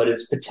drama, but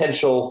it's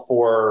potential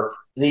for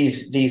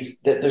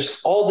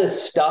there's all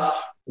this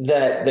stuff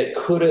that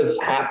could have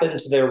happened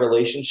to their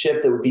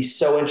relationship that would be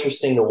so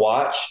interesting to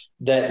watch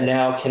that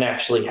now can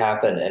actually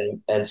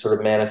happen and sort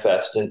of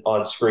manifest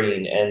on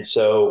screen. And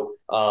so,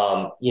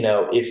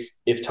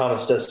 if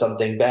Thomas does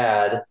something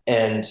bad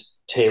and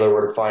Taylor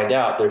were to find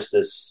out, there's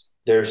this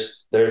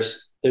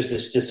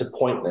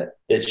disappointment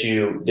that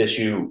you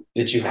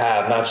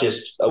have, not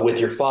just with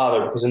your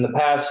father, because in the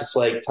past it's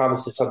like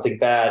Thomas did something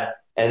bad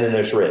and then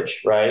there's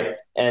Ridge, right?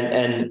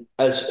 And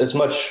as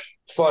much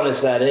fun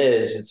as that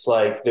is, it's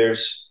like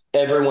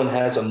everyone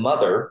has a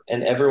mother,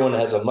 and everyone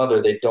has a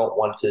mother they don't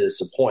want to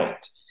disappoint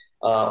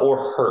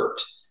or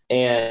hurt.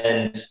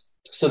 And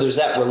so there's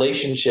that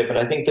relationship. And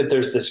I think that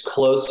there's this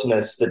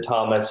closeness that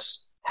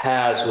Thomas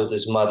has with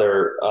his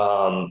mother,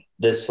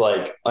 this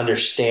like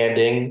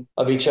understanding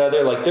of each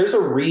other. Like there's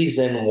a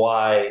reason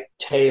why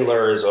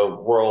Taylor is a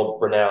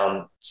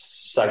world-renowned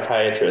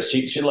psychiatrist.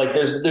 She like,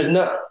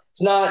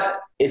 it's not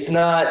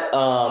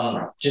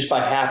just by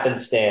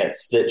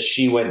happenstance that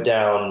she went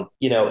down,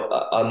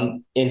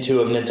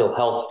 into a mental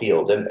health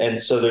field. And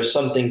so there's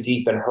something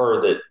deep in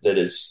her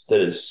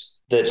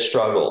that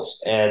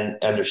struggles and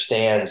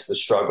understands the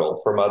struggle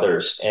from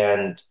others.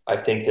 And I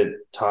think that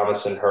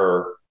Thomas and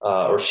her,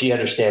 or she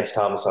understands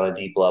Thomas on a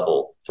deep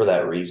level for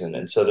that reason.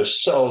 And so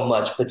there's so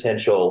much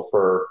potential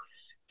for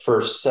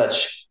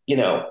such,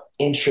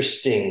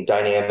 interesting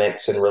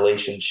dynamics and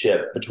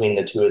relationship between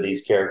the two of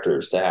these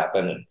characters to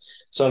happen. And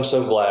so I'm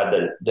so glad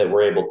that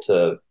we're able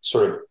to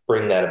sort of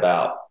bring that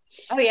about.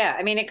 Oh, yeah.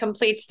 I mean, it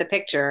completes the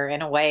picture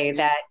in a way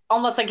that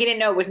almost like you didn't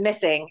know it was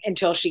missing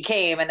until she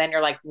came. And then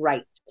you're like,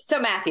 right. So,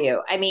 Matthew,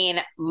 I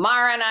mean,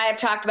 Mara and I have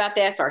talked about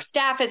this. Our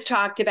staff has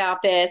talked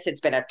about this.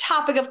 It's been a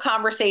topic of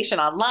conversation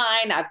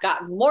online. I've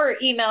gotten more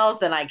emails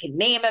than I can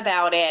name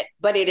about it.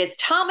 But it is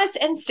Thomas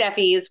and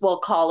Steffi's, we'll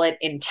call it,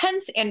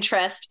 intense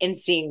interest in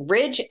seeing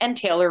Ridge and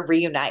Taylor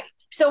reunite.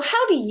 So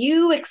how do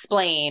you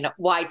explain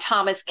why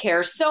Thomas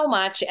cares so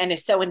much and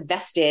is so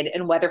invested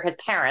in whether his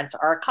parents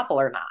are a couple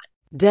or not?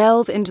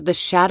 Delve into the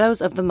shadows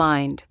of the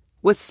mind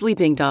with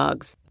Sleeping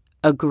Dogs,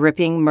 a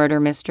gripping murder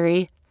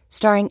mystery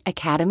starring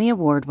Academy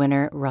Award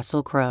winner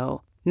Russell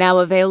Crowe. Now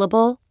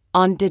available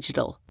on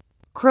digital.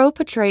 Crowe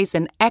portrays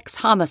an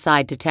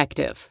ex-homicide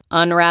detective,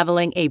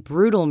 unraveling a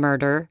brutal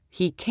murder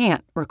he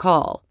can't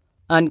recall.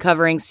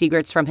 Uncovering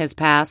secrets from his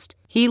past,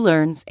 he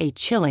learns a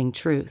chilling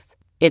truth.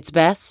 It's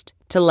best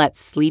to let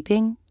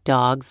sleeping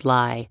dogs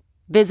lie.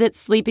 Visit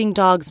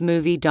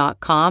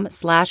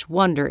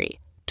sleepingdogsmovie.com/Wondery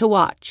to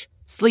watch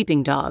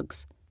Sleeping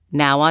Dogs,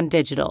 now on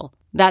digital.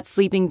 That's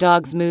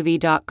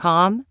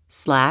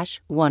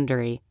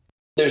sleepingdogsmovie.com/Wondery.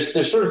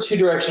 There's sort of two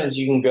directions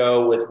you can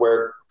go with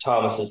where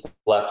Thomas is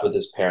left with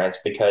his parents,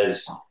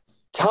 because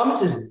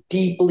Thomas is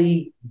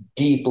deeply,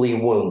 deeply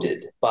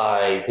wounded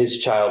by his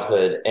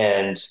childhood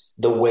and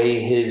the way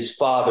his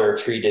father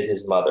treated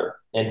his mother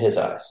in his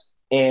eyes.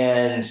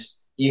 And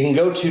you can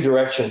go two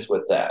directions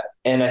with that.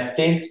 And I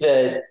think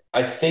that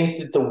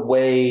the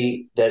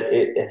way that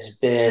it has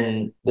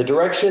been, the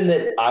direction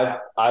that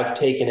I've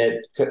taken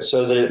it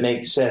so that it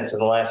makes sense in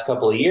the last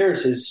couple of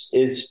years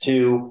is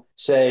to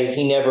say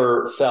he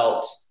never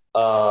felt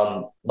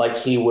like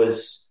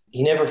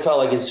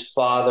his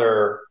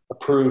father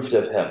approved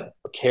of him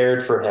or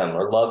cared for him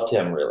or loved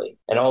him really.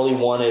 And all he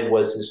wanted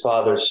was his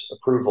father's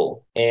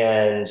approval.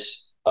 And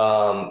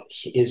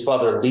his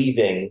father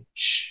leaving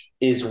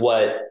is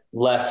what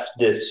left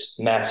this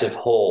massive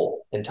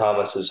hole in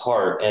Thomas's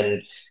heart.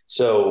 And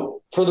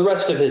so for the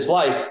rest of his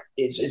life,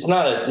 this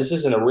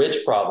isn't a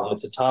Ridge problem.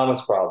 It's a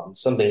Thomas problem.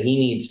 It's something he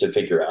needs to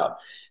figure out.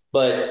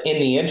 But in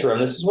the interim,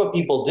 this is what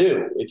people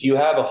do. If you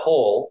have a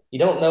hole, you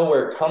don't know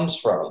where it comes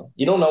from.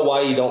 You don't know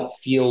why you don't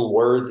feel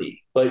worthy,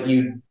 but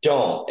you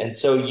don't. And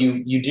so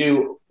you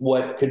do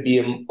what could be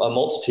a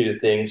multitude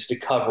of things to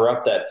cover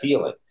up that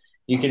feeling.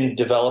 You can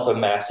develop a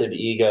massive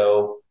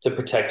ego to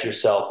protect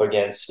yourself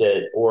against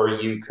it, or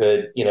you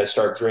could,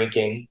 start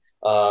drinking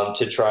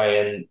to try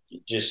and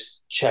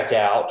just check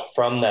out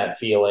from that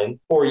feeling,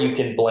 or you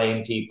can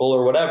blame people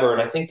or whatever.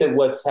 And I think that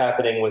what's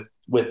happening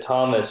with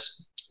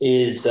Thomas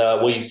is,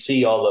 you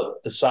see all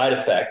the side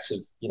effects of,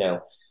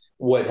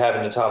 what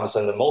happened to Thomas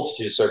in the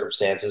multitude of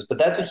circumstances, but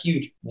that's a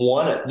huge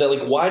one.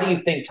 Why do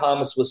you think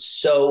Thomas was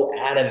so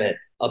adamant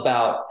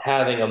about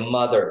having a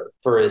mother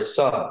for his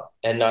son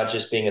and not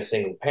just being a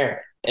single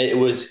parent?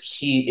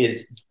 He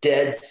is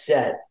dead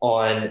set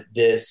on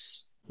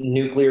this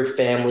nuclear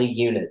family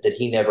unit that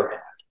he never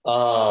had.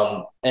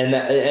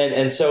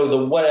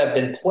 So what I've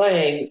been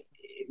playing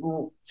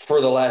for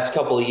the last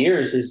couple of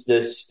years is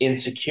this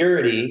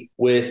insecurity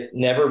with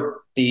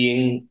never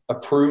being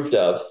approved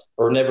of,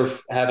 or never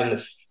having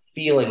the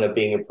feeling of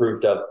being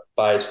approved of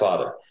by his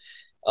father,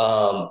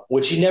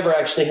 which he never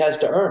actually has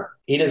to earn.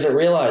 He doesn't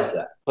realize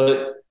that,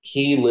 but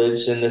he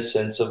lives in this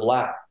sense of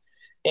lack.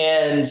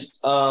 And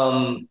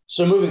so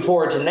moving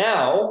forward to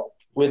now,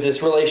 with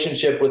this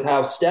relationship with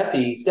how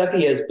Steffi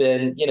has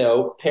been,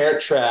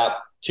 Parent Trap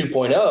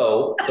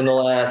 2.0 in the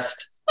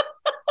last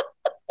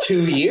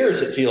 2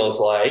 years, it feels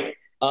like,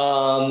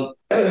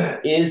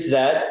 is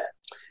that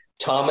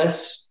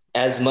Thomas,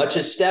 as much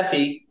as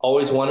Steffi,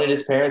 always wanted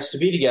his parents to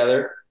be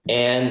together.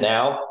 And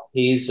now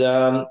he's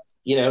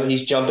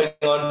jumping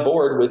on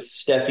board with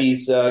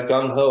Steffi's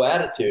gung-ho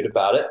attitude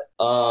about it.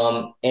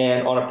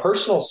 And on a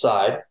personal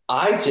side,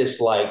 I just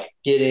like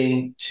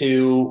getting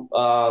to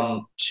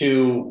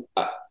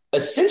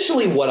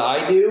essentially what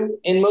I do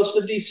in most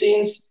of these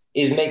scenes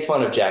is make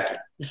fun of Jackie.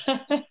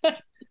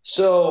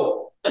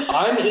 So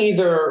I'm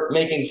either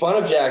making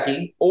fun of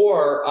Jackie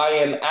or I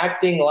am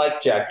acting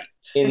like Jackie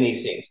in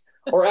these scenes.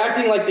 Or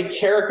acting like the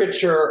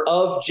caricature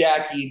of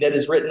Jackie that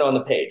is written on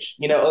the page,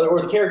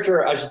 or the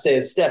character, I should say,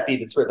 of Steffi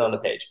that's written on the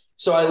page.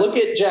 So I look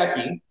at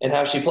Jackie and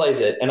how she plays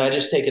it, and I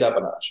just take it up a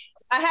notch.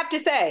 I have to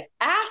say,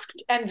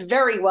 asked and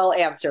very well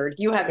answered.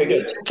 You have made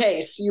your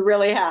case. You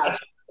really have.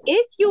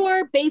 If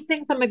you're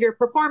basing some of your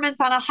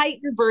performance on a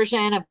heightened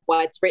version of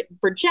what's written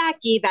for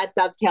Jackie, that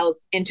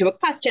dovetails into a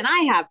question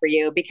I have for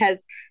you,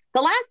 because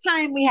the last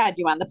time we had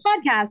you on the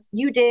podcast,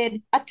 you did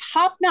a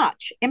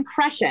top-notch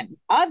impression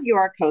of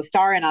your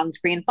co-star and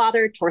on-screen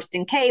father,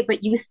 Torsten Kaye,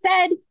 but you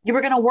said you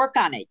were going to work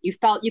on it. You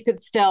felt you could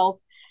still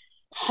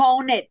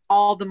hone it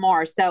all the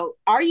more. So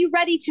are you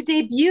ready to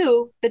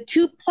debut the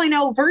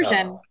 2.0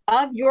 version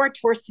of your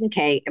Torsten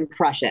Kaye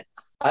impression?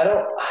 I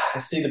don't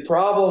see the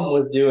problem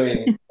with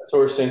doing a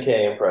Torsten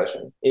Kaye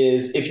impression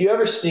is if you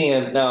ever see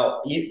him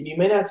now, you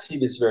may not see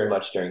this very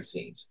much during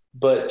scenes,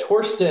 but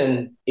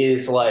Torsten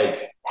is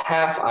like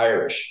half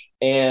Irish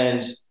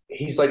and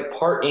he's like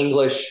part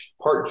English,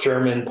 part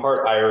German,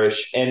 part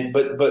Irish.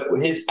 But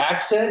his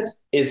accent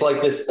is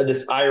like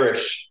this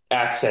Irish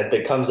accent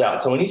that comes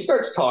out. So when he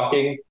starts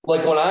talking,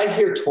 like when I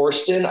hear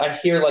Torsten, I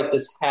hear like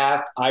this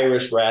half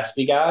Irish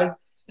raspy guy.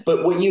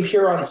 But what you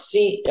hear on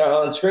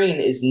screen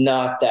is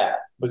not that,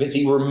 because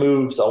he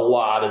removes a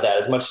lot of that,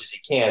 as much as he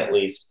can, at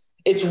least.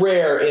 It's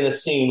rare in a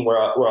scene where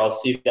I'll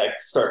see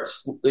that start,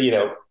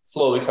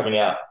 slowly coming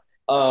out.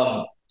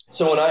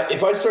 So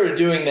if I started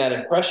doing that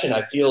impression,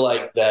 I feel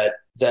like that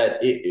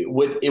it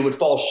would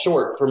fall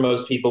short for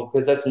most people,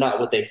 because that's not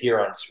what they hear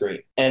on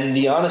screen. And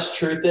the honest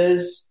truth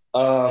is,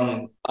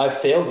 I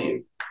failed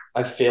you.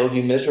 I failed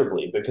you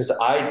miserably, because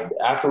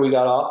after we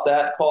got off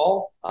that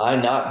call, I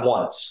not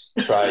once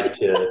tried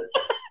to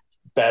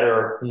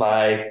better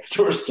my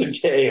Torsten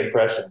Kaye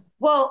impression.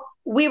 Well,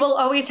 we will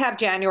always have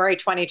January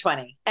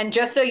 2020. And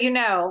just so you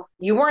know,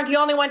 you weren't the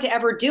only one to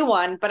ever do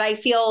one, but I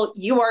feel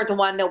you are the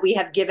one that we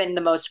have given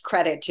the most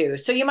credit to.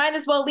 So you might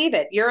as well leave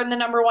it. You're in the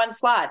number one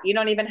slot. You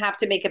don't even have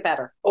to make it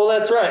better. Well,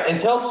 that's right.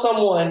 Until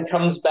someone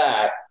comes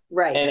back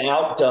right and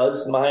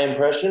outdoes my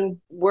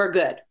impression, we're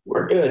good.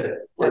 We're good.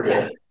 We're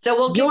good. So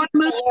we'll your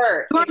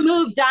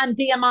move, Don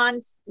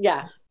Diamond.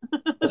 Yeah.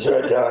 That's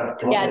right, Don.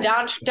 Come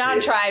on.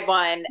 Don tried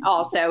one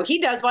also. He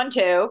does one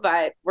too,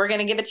 but we're going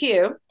to give it to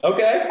you.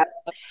 Okay.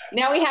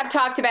 Now we have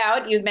talked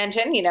about, you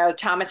mentioned,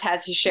 Thomas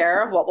has his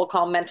share of what we'll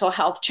call mental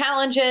health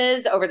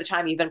challenges over the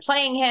time you've been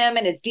playing him,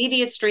 and his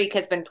devious streak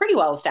has been pretty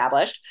well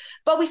established.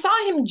 But we saw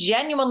him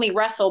genuinely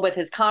wrestle with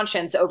his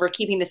conscience over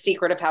keeping the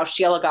secret of how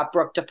Sheila got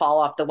Brooke to fall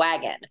off the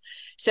wagon.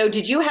 So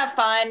did you have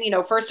fun,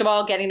 first of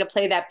all, getting to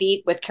play that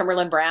beat with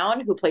Kimberlin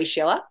Brown, who plays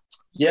Sheila?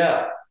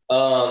 Yeah.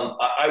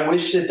 I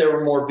wish that there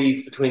were more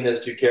beats between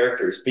those two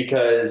characters,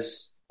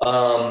 because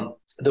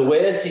the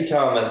way I see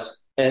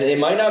Thomas, and it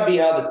might not be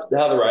how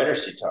the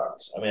writers see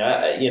Thomas. I mean,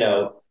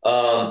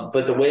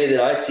 but the way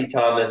that I see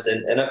Thomas,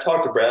 and I've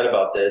talked to Brad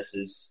about this,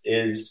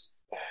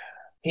 is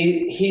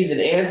he's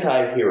an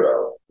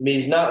anti-hero. I mean,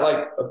 he's not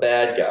like a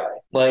bad guy.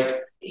 Like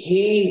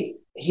he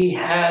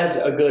has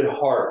a good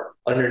heart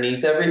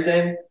underneath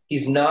everything.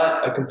 He's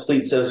not a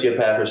complete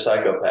sociopath or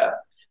psychopath,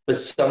 but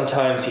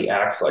sometimes he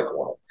acts like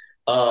one.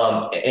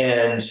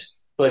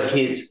 But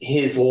he's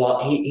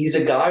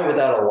a guy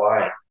without a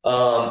line.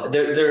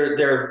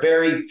 There are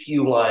very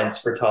few lines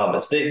for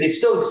Thomas. They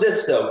still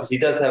exist though, because he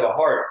does have a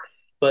heart.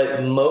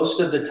 But most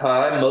of the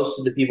time, most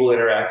of the people who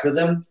interact with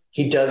him,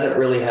 he doesn't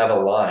really have a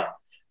line.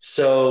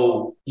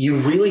 So you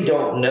really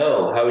don't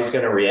know how he's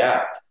going to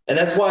react. And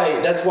that's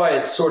why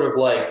it's sort of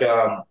like,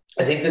 I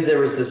think that there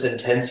was this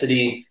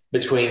intensity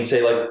between,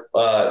 say, like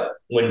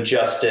when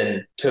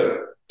Justin took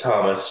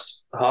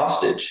Thomas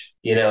hostage,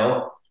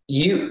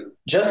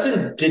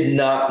 Justin did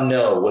not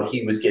know what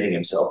he was getting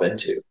himself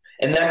into.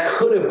 And that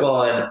could have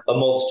gone a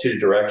multitude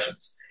of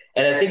directions.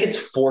 And I think it's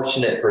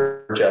fortunate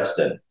for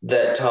Justin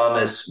that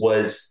Thomas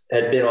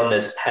had been on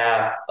this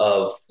path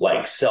of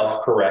like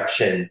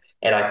self-correction,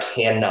 and I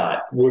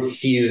cannot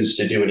refuse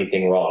to do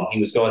anything wrong. He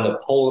was going the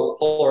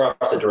polar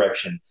opposite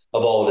direction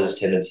of all of his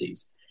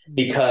tendencies,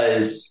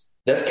 because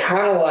that's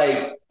kind of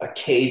like a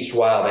caged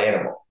wild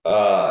animal.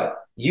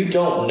 You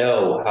don't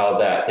know how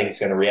that thing's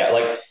going to react.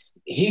 Like,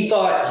 he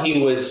thought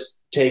he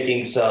was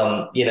taking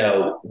some,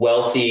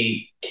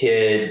 wealthy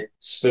kid,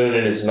 spoon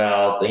in his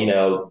mouth,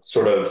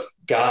 sort of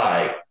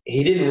guy.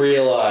 He didn't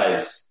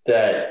realize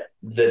that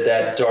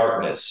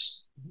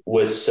darkness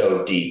was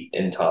so deep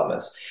in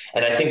Thomas.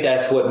 And I think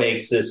that's what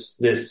makes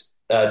this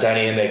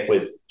dynamic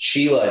with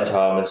Sheila and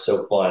Thomas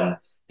so fun,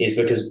 is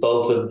because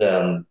both of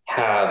them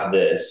have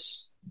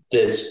this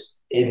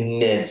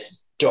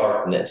immense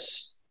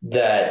darkness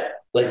that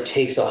like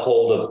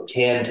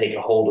can take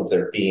a hold of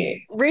their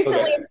being.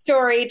 Recently in the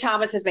story,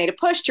 Thomas has made a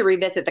push to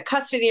revisit the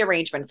custody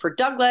arrangement for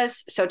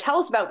Douglas. So tell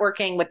us about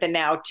working with the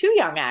now 2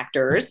 young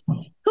actors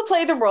who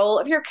play the role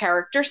of your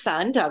character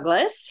son,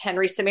 Douglas,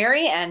 Henry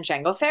Samiri and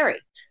Django Ferry.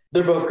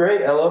 They're both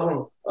great. I love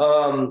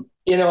them.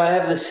 I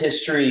have this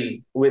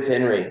history with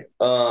Henry.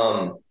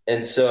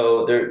 And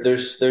so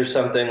there's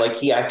something like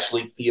he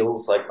actually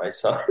feels like my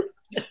son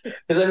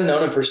because I've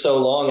known him for so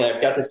long and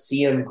I've got to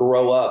see him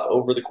grow up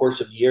over the course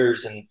of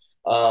years. And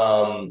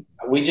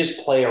we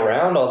just play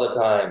around all the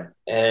time.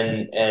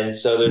 And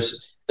so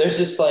there's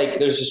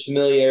this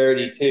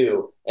familiarity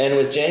too. And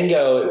with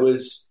Django, it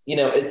was,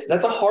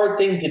 that's a hard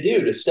thing to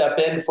do, to step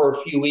in for a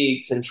few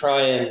weeks and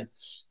try and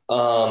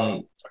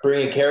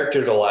bring a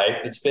character to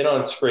life that's been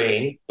on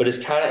screen, but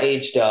is kind of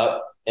aged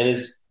up and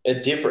is a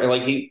different,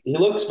 like he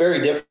looks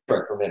very different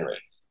from Henry.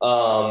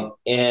 I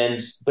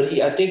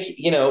think,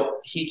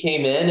 he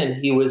came in and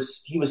he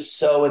was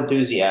so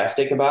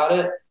enthusiastic about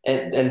it.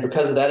 And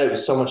because of that, it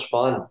was so much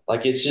fun.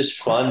 Like, it's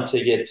just fun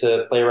to get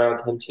to play around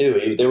with him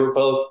too. They were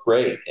both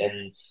great.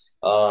 And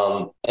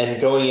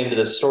going into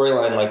the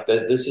storyline like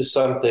this is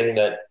something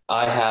that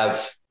I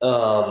have,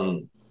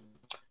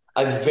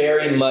 I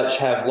very much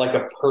have like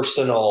a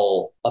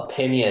personal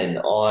opinion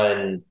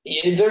on.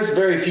 There's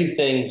very few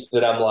things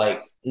that I'm like,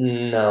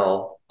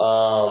 no.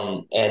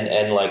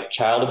 And like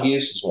child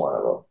abuse is one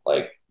of them.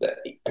 Like,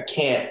 I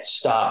can't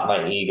stop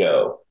my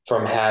ego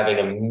from having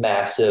a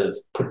massive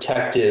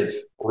protective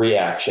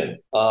reaction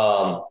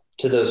to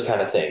those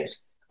kind of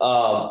things.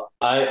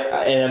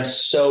 I'm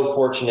so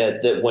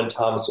fortunate that when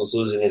Thomas was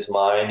losing his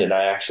mind and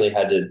I actually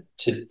had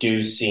to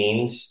do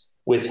scenes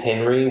with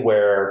Henry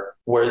where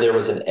there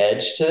was an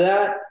edge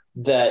to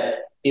that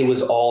it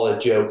was all a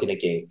joke and a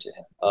game to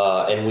him.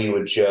 And we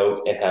would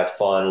joke and have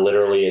fun.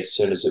 Literally, as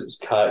soon as it was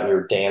cut, we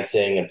were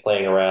dancing and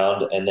playing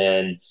around. And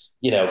then,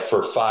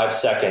 for 5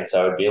 seconds,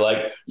 I would be like,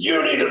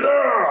 "You need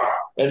to,"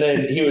 and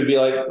then he would be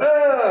like,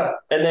 "Ah,"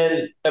 and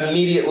then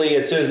immediately,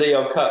 as soon as they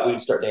all cut,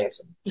 we'd start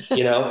dancing.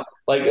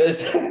 Like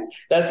this,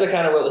 that's the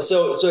kind of,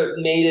 so it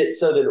made it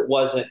so that it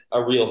wasn't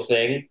a real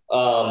thing.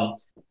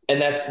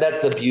 And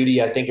that's the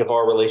beauty, I think, of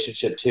our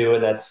relationship too.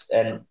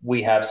 And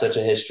we have such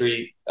a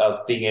history of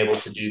being able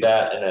to do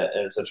that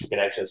and such a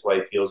connection. That's why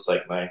it feels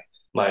like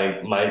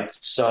my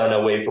son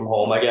away from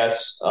home, I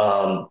guess.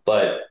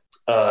 But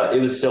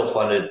it was still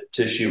fun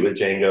to shoot with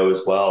Django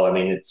as well. I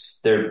mean,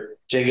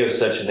 Django's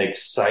such an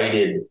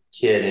excited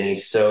kid, and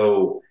he's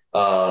so,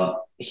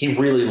 he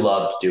really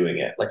loved doing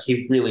it. Like,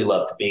 he really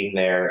loved being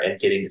there and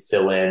getting to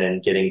fill in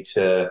and getting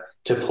to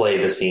play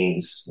the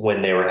scenes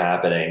when they were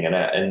happening.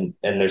 And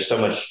there's so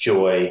much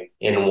joy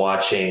in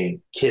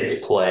watching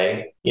kids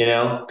play,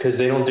 because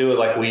they don't do it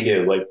like we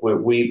do. Like,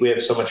 we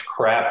have so much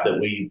crap that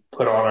we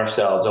put on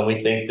ourselves, and we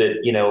think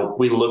that,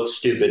 we look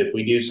stupid if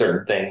we do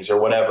certain things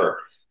or whatever.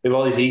 We have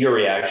all these ego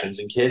reactions,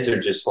 and kids are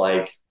just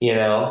like,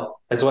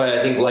 that's why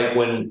I think, like,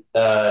 when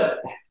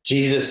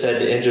Jesus said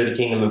to enter the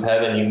kingdom of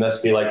heaven, you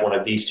must be like one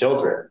of these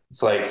children.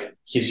 It's like,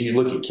 because you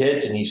look at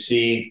kids and you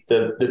see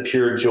the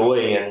pure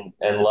joy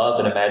and love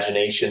and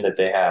imagination that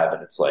they have.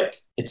 And it's like,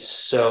 it's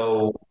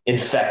so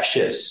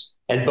infectious.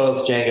 And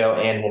both Django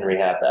and Henry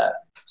have that.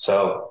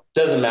 So it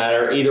doesn't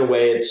matter. Either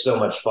way, it's so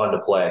much fun to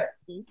play.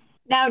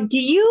 Now, do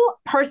you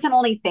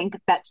personally think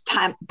that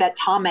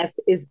Thomas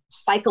is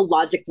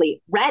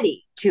psychologically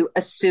ready to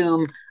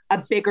assume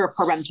a bigger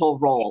parental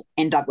role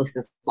in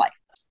Douglas's life?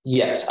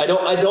 Yes, I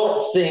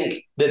don't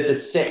think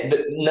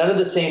that none of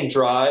the same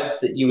drives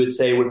that you would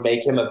say would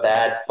make him a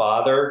bad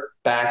father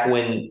back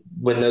when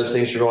those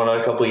things were going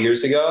on a couple of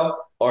years ago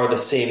are the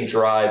same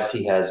drives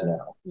he has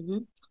now. Mm-hmm.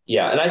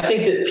 Yeah, and I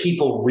think that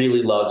people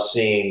really love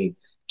seeing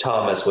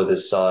Thomas with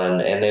his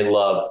son, and they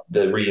love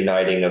the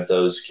reuniting of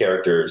those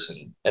characters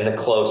and the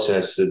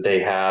closeness that they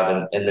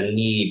have and the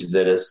need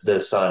that the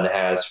son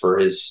has for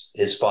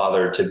his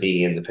father to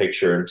be in the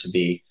picture and to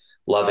be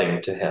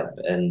loving to him.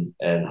 And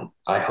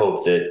I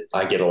hope that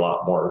I get a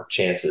lot more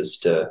chances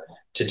to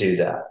do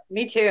that.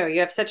 Me too. You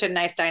have such a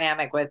nice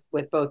dynamic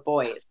with both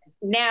boys.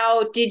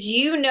 Now, did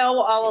you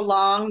know all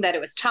along that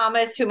it was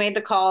Thomas who made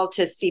the call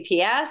to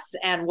CPS?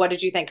 And what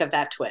did you think of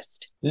that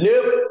twist?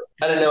 Nope.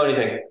 I didn't know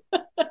anything.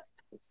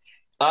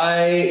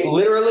 I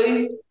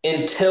literally,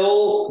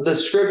 until the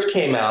script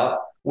came out,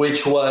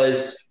 which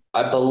was,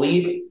 I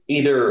believe,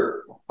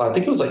 I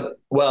think it was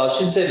I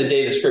shouldn't say the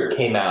day the script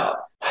came out.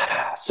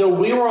 So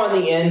we were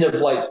on the end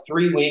of like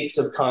 3 weeks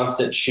of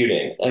constant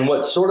shooting. And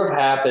what sort of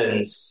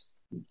happens,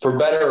 for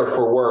better or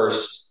for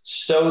worse,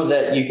 so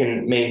that you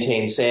can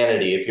maintain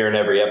sanity if you're in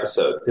every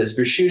episode. Because if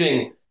you're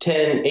shooting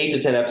 8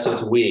 to 10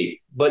 episodes a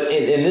week, but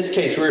in this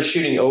case, we were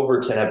shooting over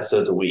 10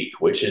 episodes a week,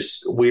 which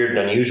is weird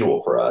and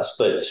unusual for us,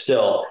 but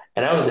still.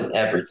 And I was in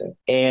everything.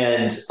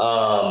 And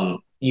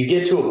you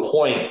get to a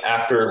point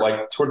after,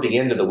 like, toward the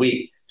end of the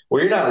week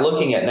where you're not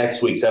looking at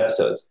next week's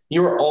episodes.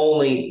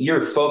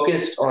 You're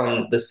focused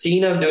on the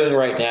scene I'm doing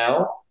right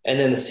now, and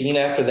then the scene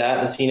after that,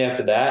 and the scene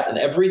after that, and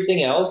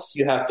everything else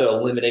you have to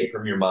eliminate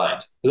from your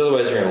mind, because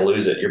otherwise you're going to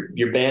lose it.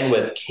 Your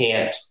bandwidth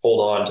can't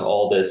hold on to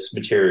all this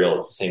material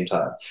at the same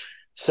time.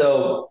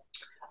 So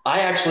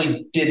I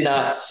actually did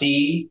not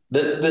see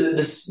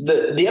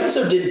the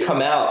episode didn't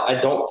come out, I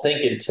don't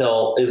think,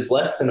 until it was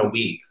less than a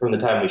week from the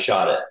time we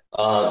shot it.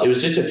 It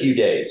was just a few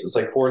days. It was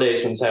like 4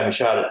 days from the time we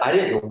shot it. I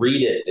didn't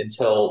read it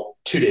until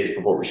 2 days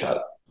before we shot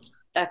it.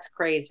 That's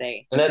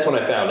crazy. And that's when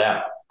I found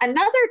out.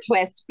 Another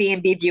twist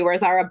B&B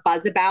viewers are a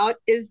buzz about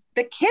is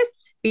the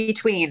kiss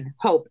between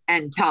Hope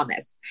and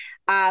Thomas.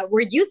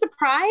 Were you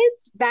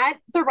surprised that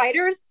the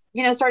writers,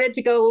 started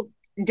to go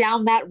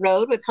down that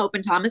road with Hope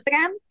and Thomas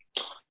again?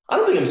 I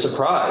don't think I'm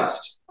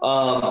surprised.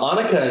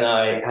 Annika and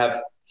I have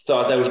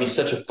thought that would be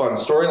such a fun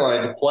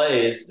storyline to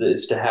play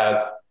is to have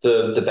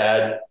the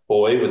bad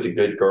boy with the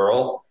good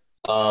girl.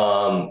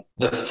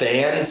 The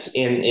fans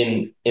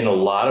in a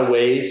lot of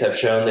ways have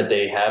shown that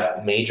they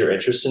have major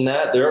interest in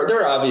that.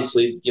 They're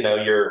obviously,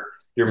 your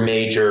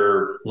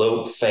major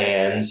Lope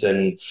fans,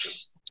 and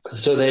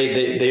so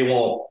they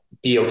won't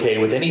be okay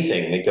with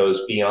anything that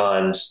goes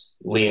beyond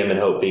Liam and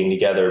Hope being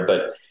together.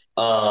 But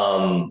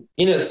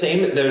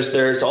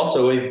there's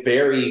also a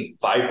very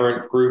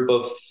vibrant group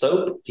of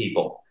Thope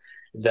people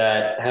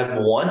that have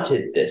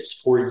wanted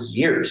this for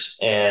years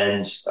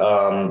and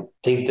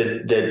think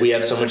that we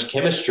have so much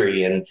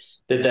chemistry, and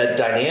that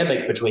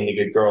dynamic between the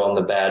good girl and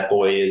the bad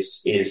boy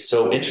is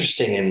so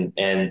interesting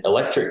and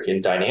electric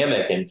and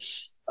dynamic. And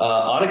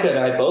Annika and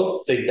I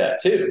both think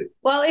that too.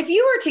 Well, if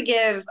you were to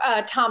give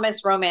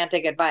Thomas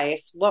romantic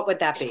advice, what would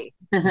that be?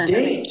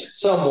 Date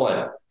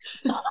someone.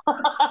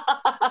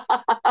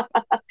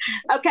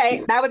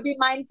 Okay, that would be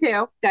mine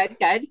too.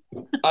 Good.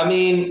 I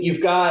mean,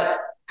 you've got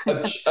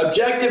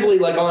objectively,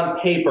 like on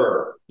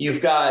paper,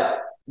 you've got,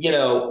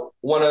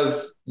 one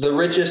of the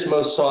richest,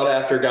 most sought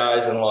after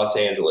guys in Los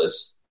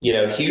Angeles,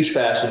 huge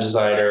fashion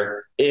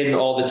designer in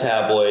all the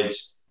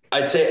tabloids.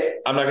 I'd say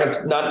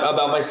not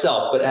about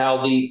myself, but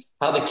how the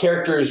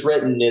character is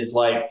written is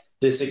like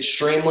this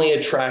extremely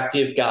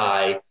attractive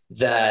guy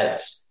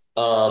that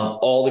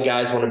all the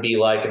guys want to be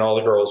like and all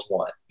the girls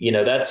want.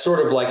 That's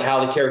sort of like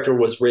how the character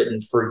was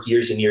written for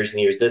years and years and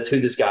years. That's who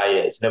this guy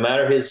is. No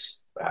matter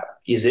his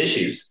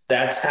issues,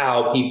 that's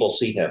how people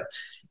see him.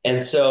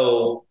 And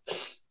so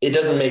it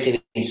doesn't make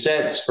any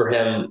sense for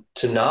him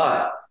to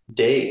not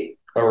date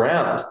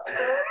around.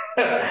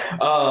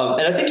 And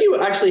I think you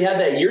actually had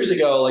that years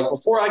ago, like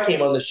before I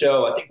came on the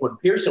show. I think when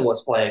Pearson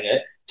was playing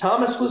it,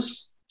 Thomas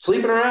was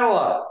sleeping around a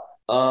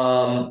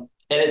lot.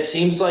 And it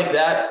seems like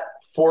that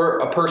for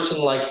a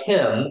person like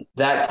him,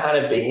 that kind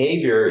of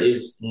behavior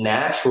is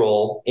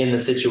natural in the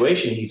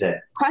situation he's in.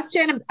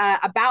 Question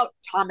about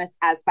Thomas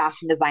as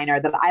fashion designer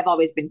that I've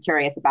always been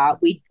curious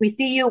about. We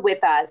see you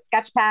with a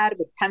sketch pad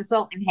with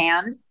pencil in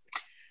hand.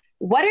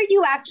 What are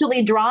you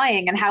actually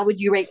drawing, and how would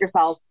you rate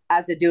yourself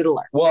as a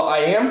doodler? Well, I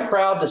am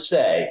proud to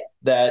say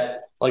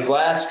that like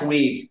last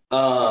week,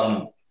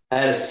 I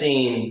had a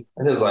scene,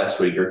 I think it was last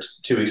week or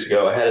 2 weeks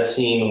ago, I had a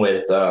scene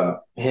with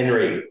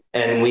Henry,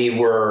 and we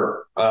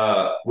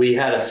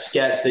had a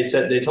sketch.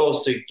 They told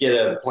us to get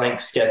a blank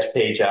sketch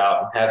page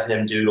out and have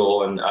him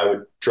doodle, and I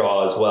would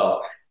draw as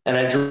well. And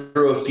I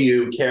drew a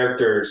few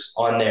characters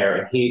on there,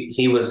 and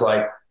he was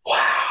like,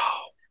 "Wow,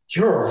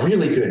 you're a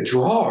really good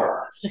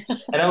drawer."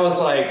 And I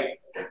was like,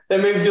 that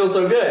made me feel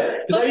so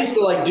good, because I used to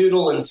like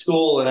doodle in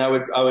school, and I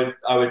would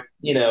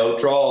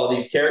draw all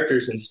these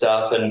characters and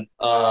stuff, and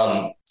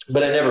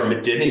but I never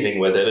did anything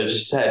with it. I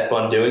just had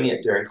fun doing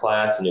it during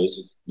class, and it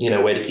was a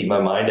way to keep my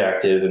mind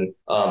active. And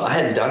I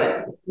hadn't done it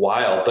in a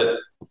while, but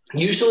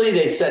usually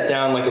they set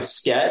down like a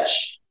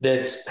sketch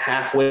that's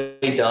halfway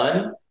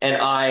done, and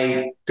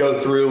I go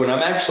through and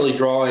I'm actually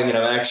drawing, and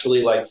I'm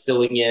actually like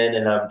filling in,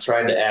 and I'm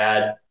trying to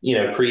add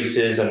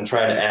creases, and I'm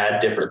trying to add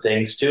different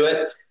things to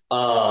it.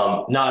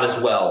 Not as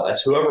well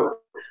as whoever,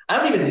 I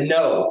don't even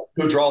know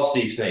who draws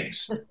these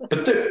things,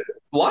 but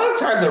a lot of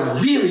the time they're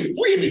really,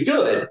 really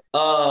good.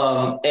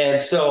 And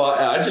so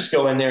I just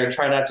go in there and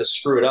try not to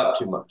screw it up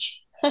too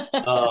much.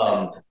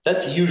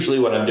 That's usually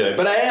what I'm doing,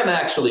 but I am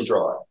actually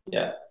drawing.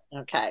 Yeah.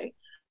 Okay.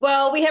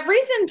 Well, we have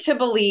reason to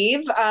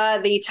believe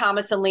the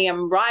Thomas and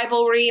Liam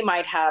rivalry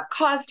might have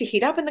cause to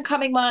heat up in the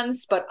coming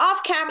months, but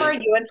off camera,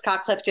 you and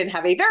Scott Clifton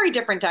have a very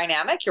different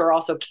dynamic. You're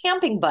also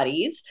camping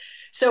buddies.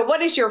 So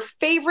what is your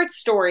favorite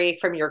story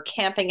from your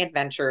camping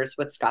adventures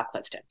with Scott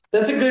Clifton?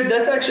 That's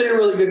actually a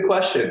really good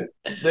question.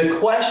 The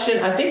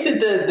question, I think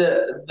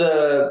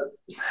that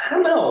I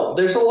don't know,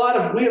 we have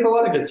a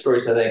lot of good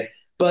stories, I think,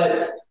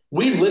 but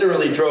we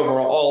literally drove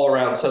all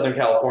around Southern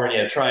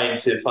California trying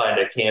to find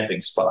a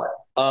camping spot.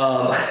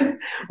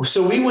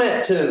 So we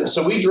got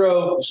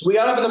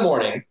up in the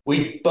morning.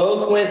 We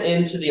both went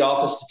into the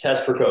office to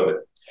test for COVID.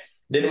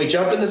 Then we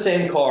jumped in the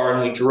same car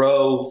and we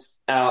drove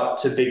out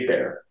to Big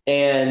Bear.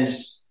 And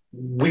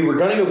we were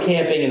going to go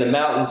camping in the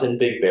mountains in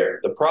Big Bear.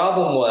 The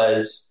problem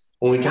was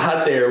when we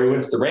got there, we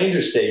went to the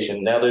ranger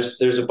station. Now there's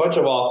a bunch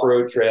of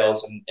off-road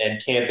trails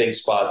and camping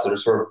spots that are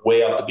sort of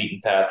way off the beaten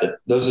path. That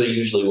those are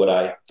usually what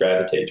I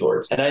gravitate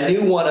towards. And I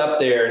knew one up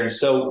there. And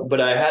so, but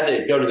I had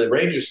to go to the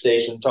ranger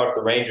station and talk to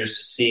the rangers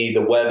to see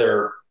the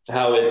weather,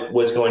 how it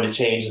was going to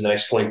change in the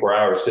next 24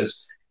 hours.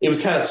 Cause it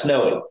was kind of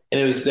snowy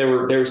and they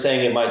were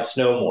saying it might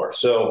snow more.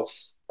 So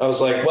I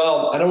was like,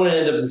 well, I don't want to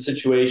end up in a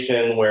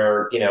situation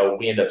where,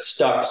 we end up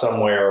stuck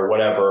somewhere or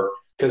whatever,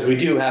 because we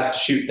do have to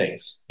shoot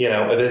things,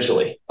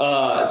 eventually.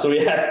 So we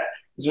had,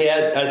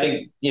 I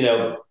think,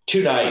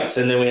 2 nights,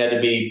 and then we had to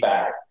be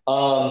back.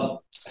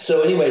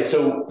 So anyway,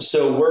 so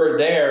we're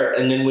there,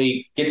 and then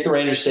we get to the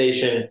ranger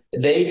station.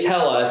 They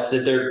tell us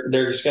that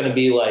there's going to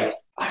be like,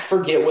 I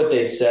forget what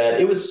they said.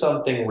 It was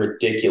something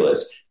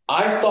ridiculous.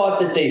 I thought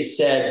that they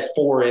said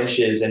 4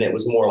 inches, and it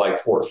was more like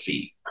 4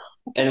 feet.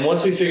 And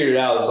once we figured it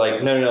out, I was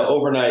like, no,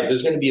 overnight,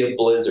 there's going to be a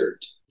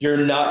blizzard. You're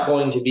not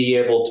going to be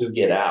able to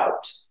get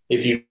out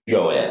if you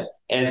go in.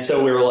 And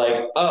so we were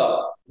like,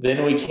 oh,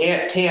 then we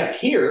can't camp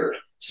here.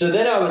 So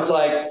then I was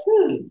like,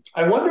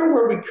 I wonder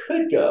where we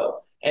could go.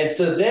 And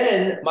so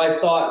then my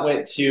thought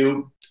went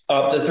to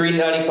up the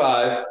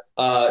 395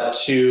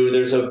 to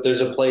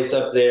there's a place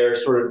up there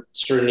sort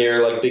of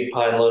near like Big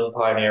Pine, Lone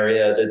Pine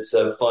area that's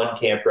a fun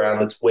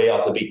campground that's way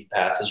off the beaten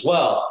path as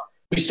well.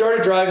 We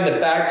started driving the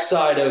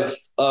backside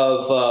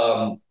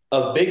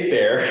of Big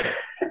Bear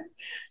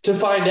to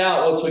find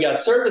out, once we got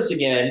service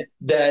again,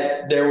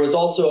 that there was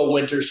also a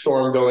winter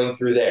storm going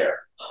through there.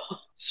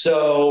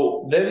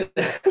 So then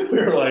we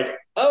were like,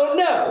 oh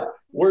no,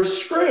 we're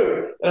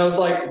screwed. And I was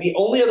like, the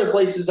only other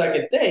places I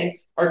could think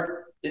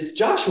is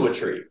Joshua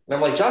Tree. And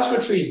I'm like,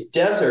 Joshua Tree's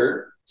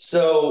desert.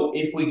 So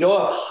if we go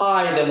up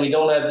high, then we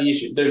don't have the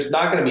issue. There's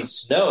not going to be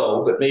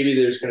snow, but maybe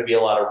there's going to be a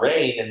lot of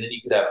rain, and then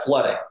you could have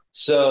flooding.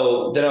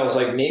 So then I was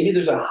like, maybe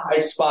there's a high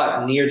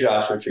spot near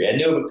Joshua Tree. I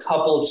knew of a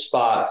couple of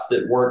spots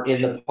that weren't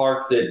in the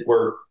park that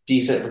were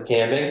decent for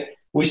camping.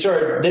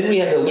 Then we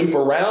had to loop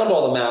around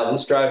all the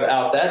mountains, drive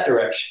out that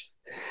direction.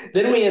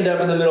 Then we end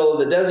up in the middle of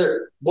the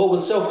desert. What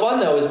was so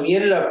fun, though, is we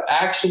ended up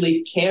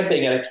actually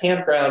camping at a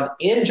campground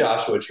in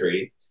Joshua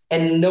Tree,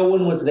 and no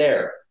one was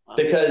there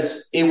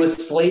because it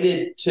was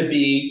slated to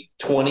be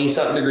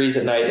 20-something degrees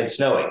at night and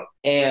snowing.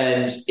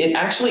 And it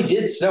actually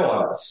did snow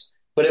on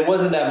us, but it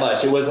wasn't that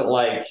much. It wasn't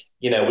like,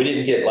 we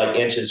didn't get like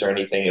inches or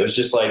anything. It was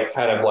just like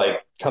kind of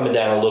like coming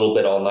down a little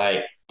bit all night.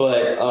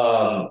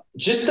 But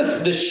just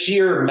the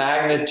sheer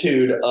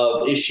magnitude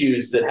of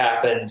issues that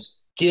happened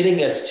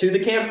getting us to the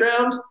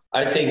campground,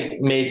 I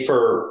think made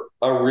for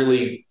a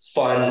really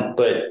fun,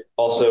 but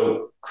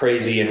also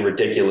crazy and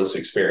ridiculous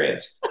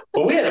experience.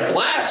 But we had a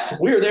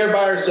blast. We were there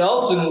by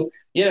ourselves, and,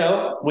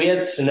 we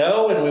had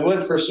snow, and we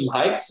went for some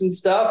hikes and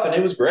stuff, and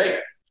it was great.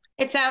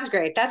 It sounds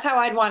great. That's how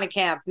I'd want to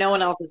camp. No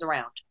one else is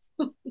around.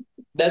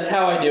 That's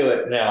how I do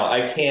it now.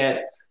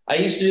 I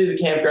used to do the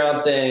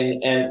campground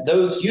thing, and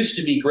those used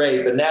to be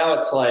great, but now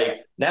it's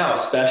like, now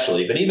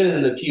especially, but even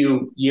in the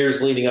few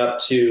years leading up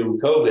to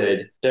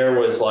COVID, there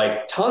was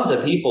like tons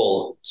of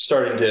people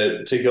starting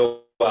to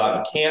go out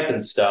and camp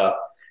and stuff.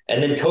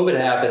 And then COVID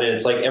happened, and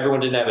it's like everyone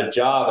didn't have a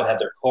job and had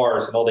their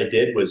cars, and all they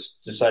did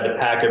was decide to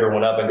pack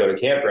everyone up and go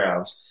to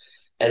campgrounds.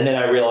 And then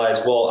I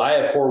realized, well, I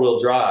have 4-wheel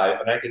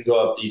drive, and I can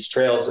go up these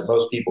trails that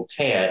most people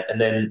can't.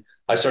 And then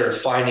I started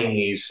finding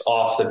these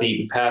off the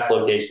beaten path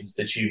locations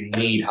that you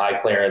need high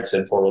clearance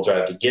and 4-wheel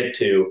drive to get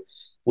to,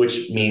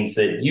 which means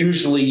that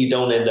usually you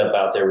don't end up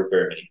out there with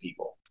very many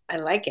people. I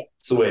like it.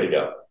 It's the way to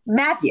go.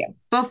 Matthew,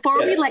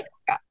 before we let you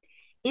go,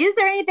 is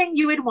there anything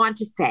you would want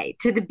to say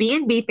to the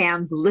B&B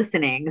fans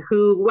listening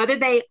who, whether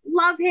they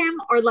love him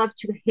or love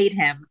to hate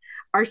him,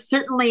 are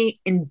certainly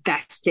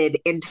invested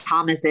in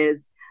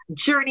Thomas's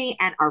journey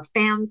and are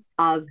fans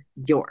of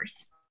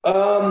yours?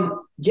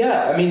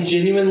 Yeah, I mean,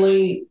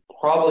 genuinely,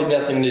 probably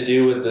nothing to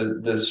do with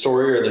the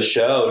story or the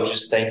show.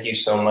 Just thank you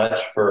so much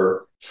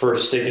for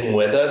sticking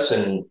with us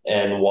and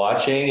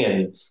watching.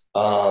 And,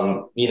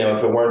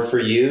 if it weren't for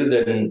you,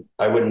 then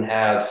I wouldn't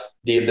have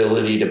the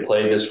ability to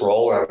play this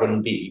role. I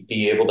wouldn't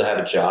be able to have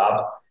a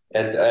job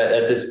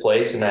at this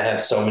place. And I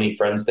have so many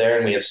friends there,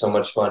 and we have so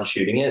much fun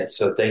shooting it.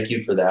 So thank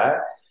you for that.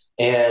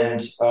 And,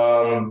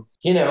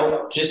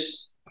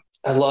 just,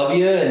 I love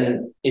you.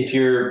 And if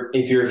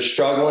you're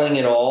struggling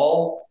at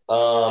all,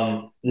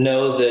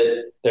 know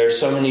that there are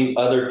so many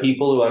other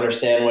people who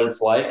understand what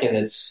it's like. And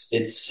it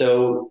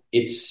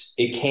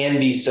can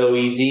be so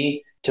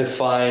easy to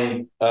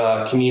find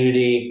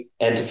community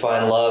and to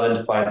find love and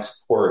to find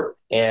support.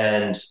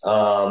 And,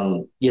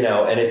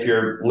 and if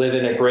you're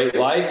living a great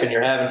life and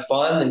you're having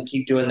fun, then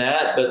keep doing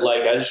that. But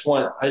like, I just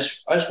want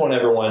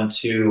everyone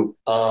to,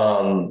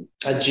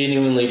 I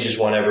genuinely just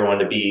want everyone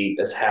to be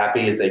as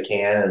happy as they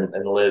can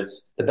and live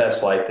the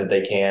best life that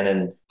they can.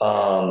 And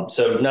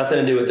so nothing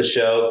to do with the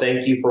show.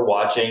 Thank you for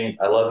watching.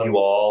 I love you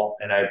all,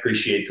 and I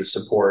appreciate the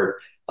support.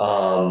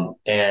 But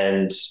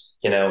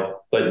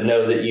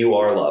know that you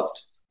are loved.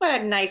 What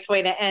a nice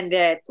way to end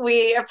it.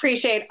 We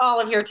appreciate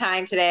all of your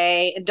time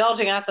today,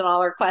 indulging us in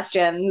all our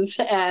questions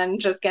and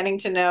just getting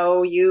to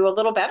know you a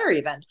little better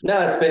even.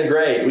 No, it's been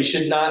great. We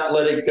should not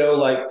let it go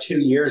like 2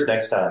 years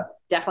next time.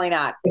 Definitely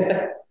not.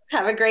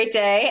 Have a great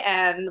day,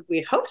 and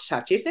we hope to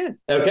talk to you soon.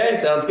 Okay,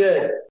 sounds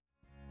good.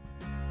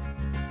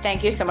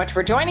 Thank you so much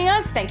for joining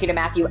us. Thank you to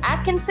Matthew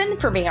Atkinson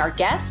for being our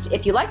guest.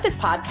 If you like this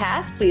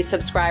podcast, please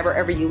subscribe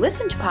wherever you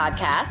listen to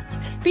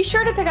podcasts. Be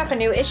sure to pick up a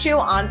new issue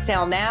on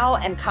sale now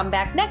and come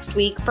back next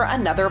week for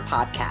another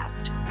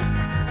podcast.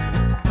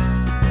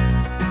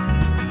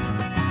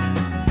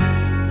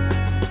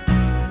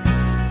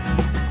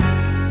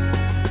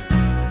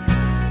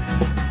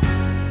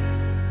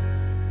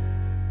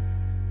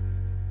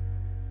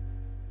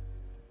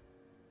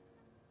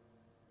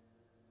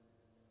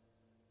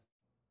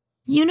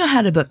 You know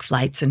how to book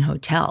flights and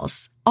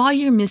hotels. All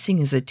you're missing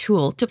is a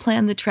tool to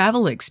plan the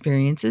travel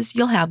experiences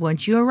you'll have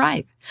once you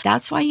arrive.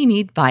 That's why you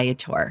need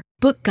Viator.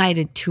 Book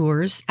guided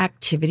tours,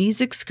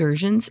 activities,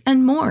 excursions,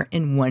 and more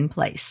in one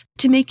place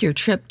to make your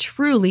trip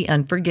truly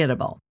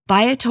unforgettable.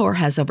 Viator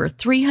has over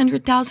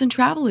 300,000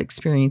 travel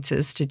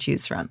experiences to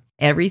choose from.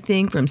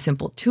 Everything from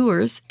simple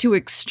tours to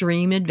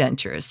extreme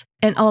adventures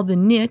and all the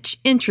niche,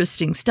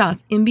 interesting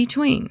stuff in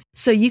between.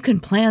 So you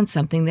can plan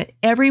something that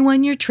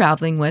everyone you're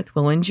traveling with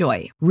will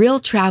enjoy. Real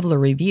traveler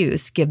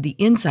reviews give the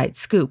inside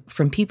scoop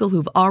from people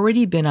who've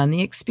already been on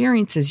the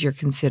experiences you're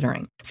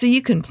considering. So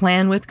you can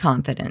plan with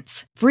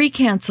confidence. Free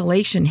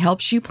cancellation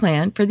helps you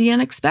plan for the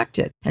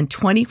unexpected. And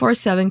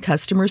 24/7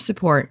 customer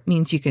support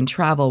means you can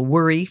travel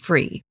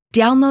worry-free.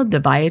 Download the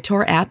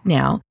Viator app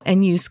now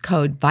and use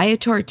code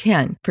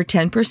Viator10 for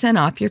 10%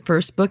 off your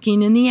first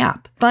booking in the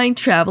app. Find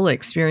travel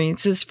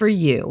experiences for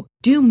you.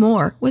 Do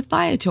more with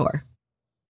Viator.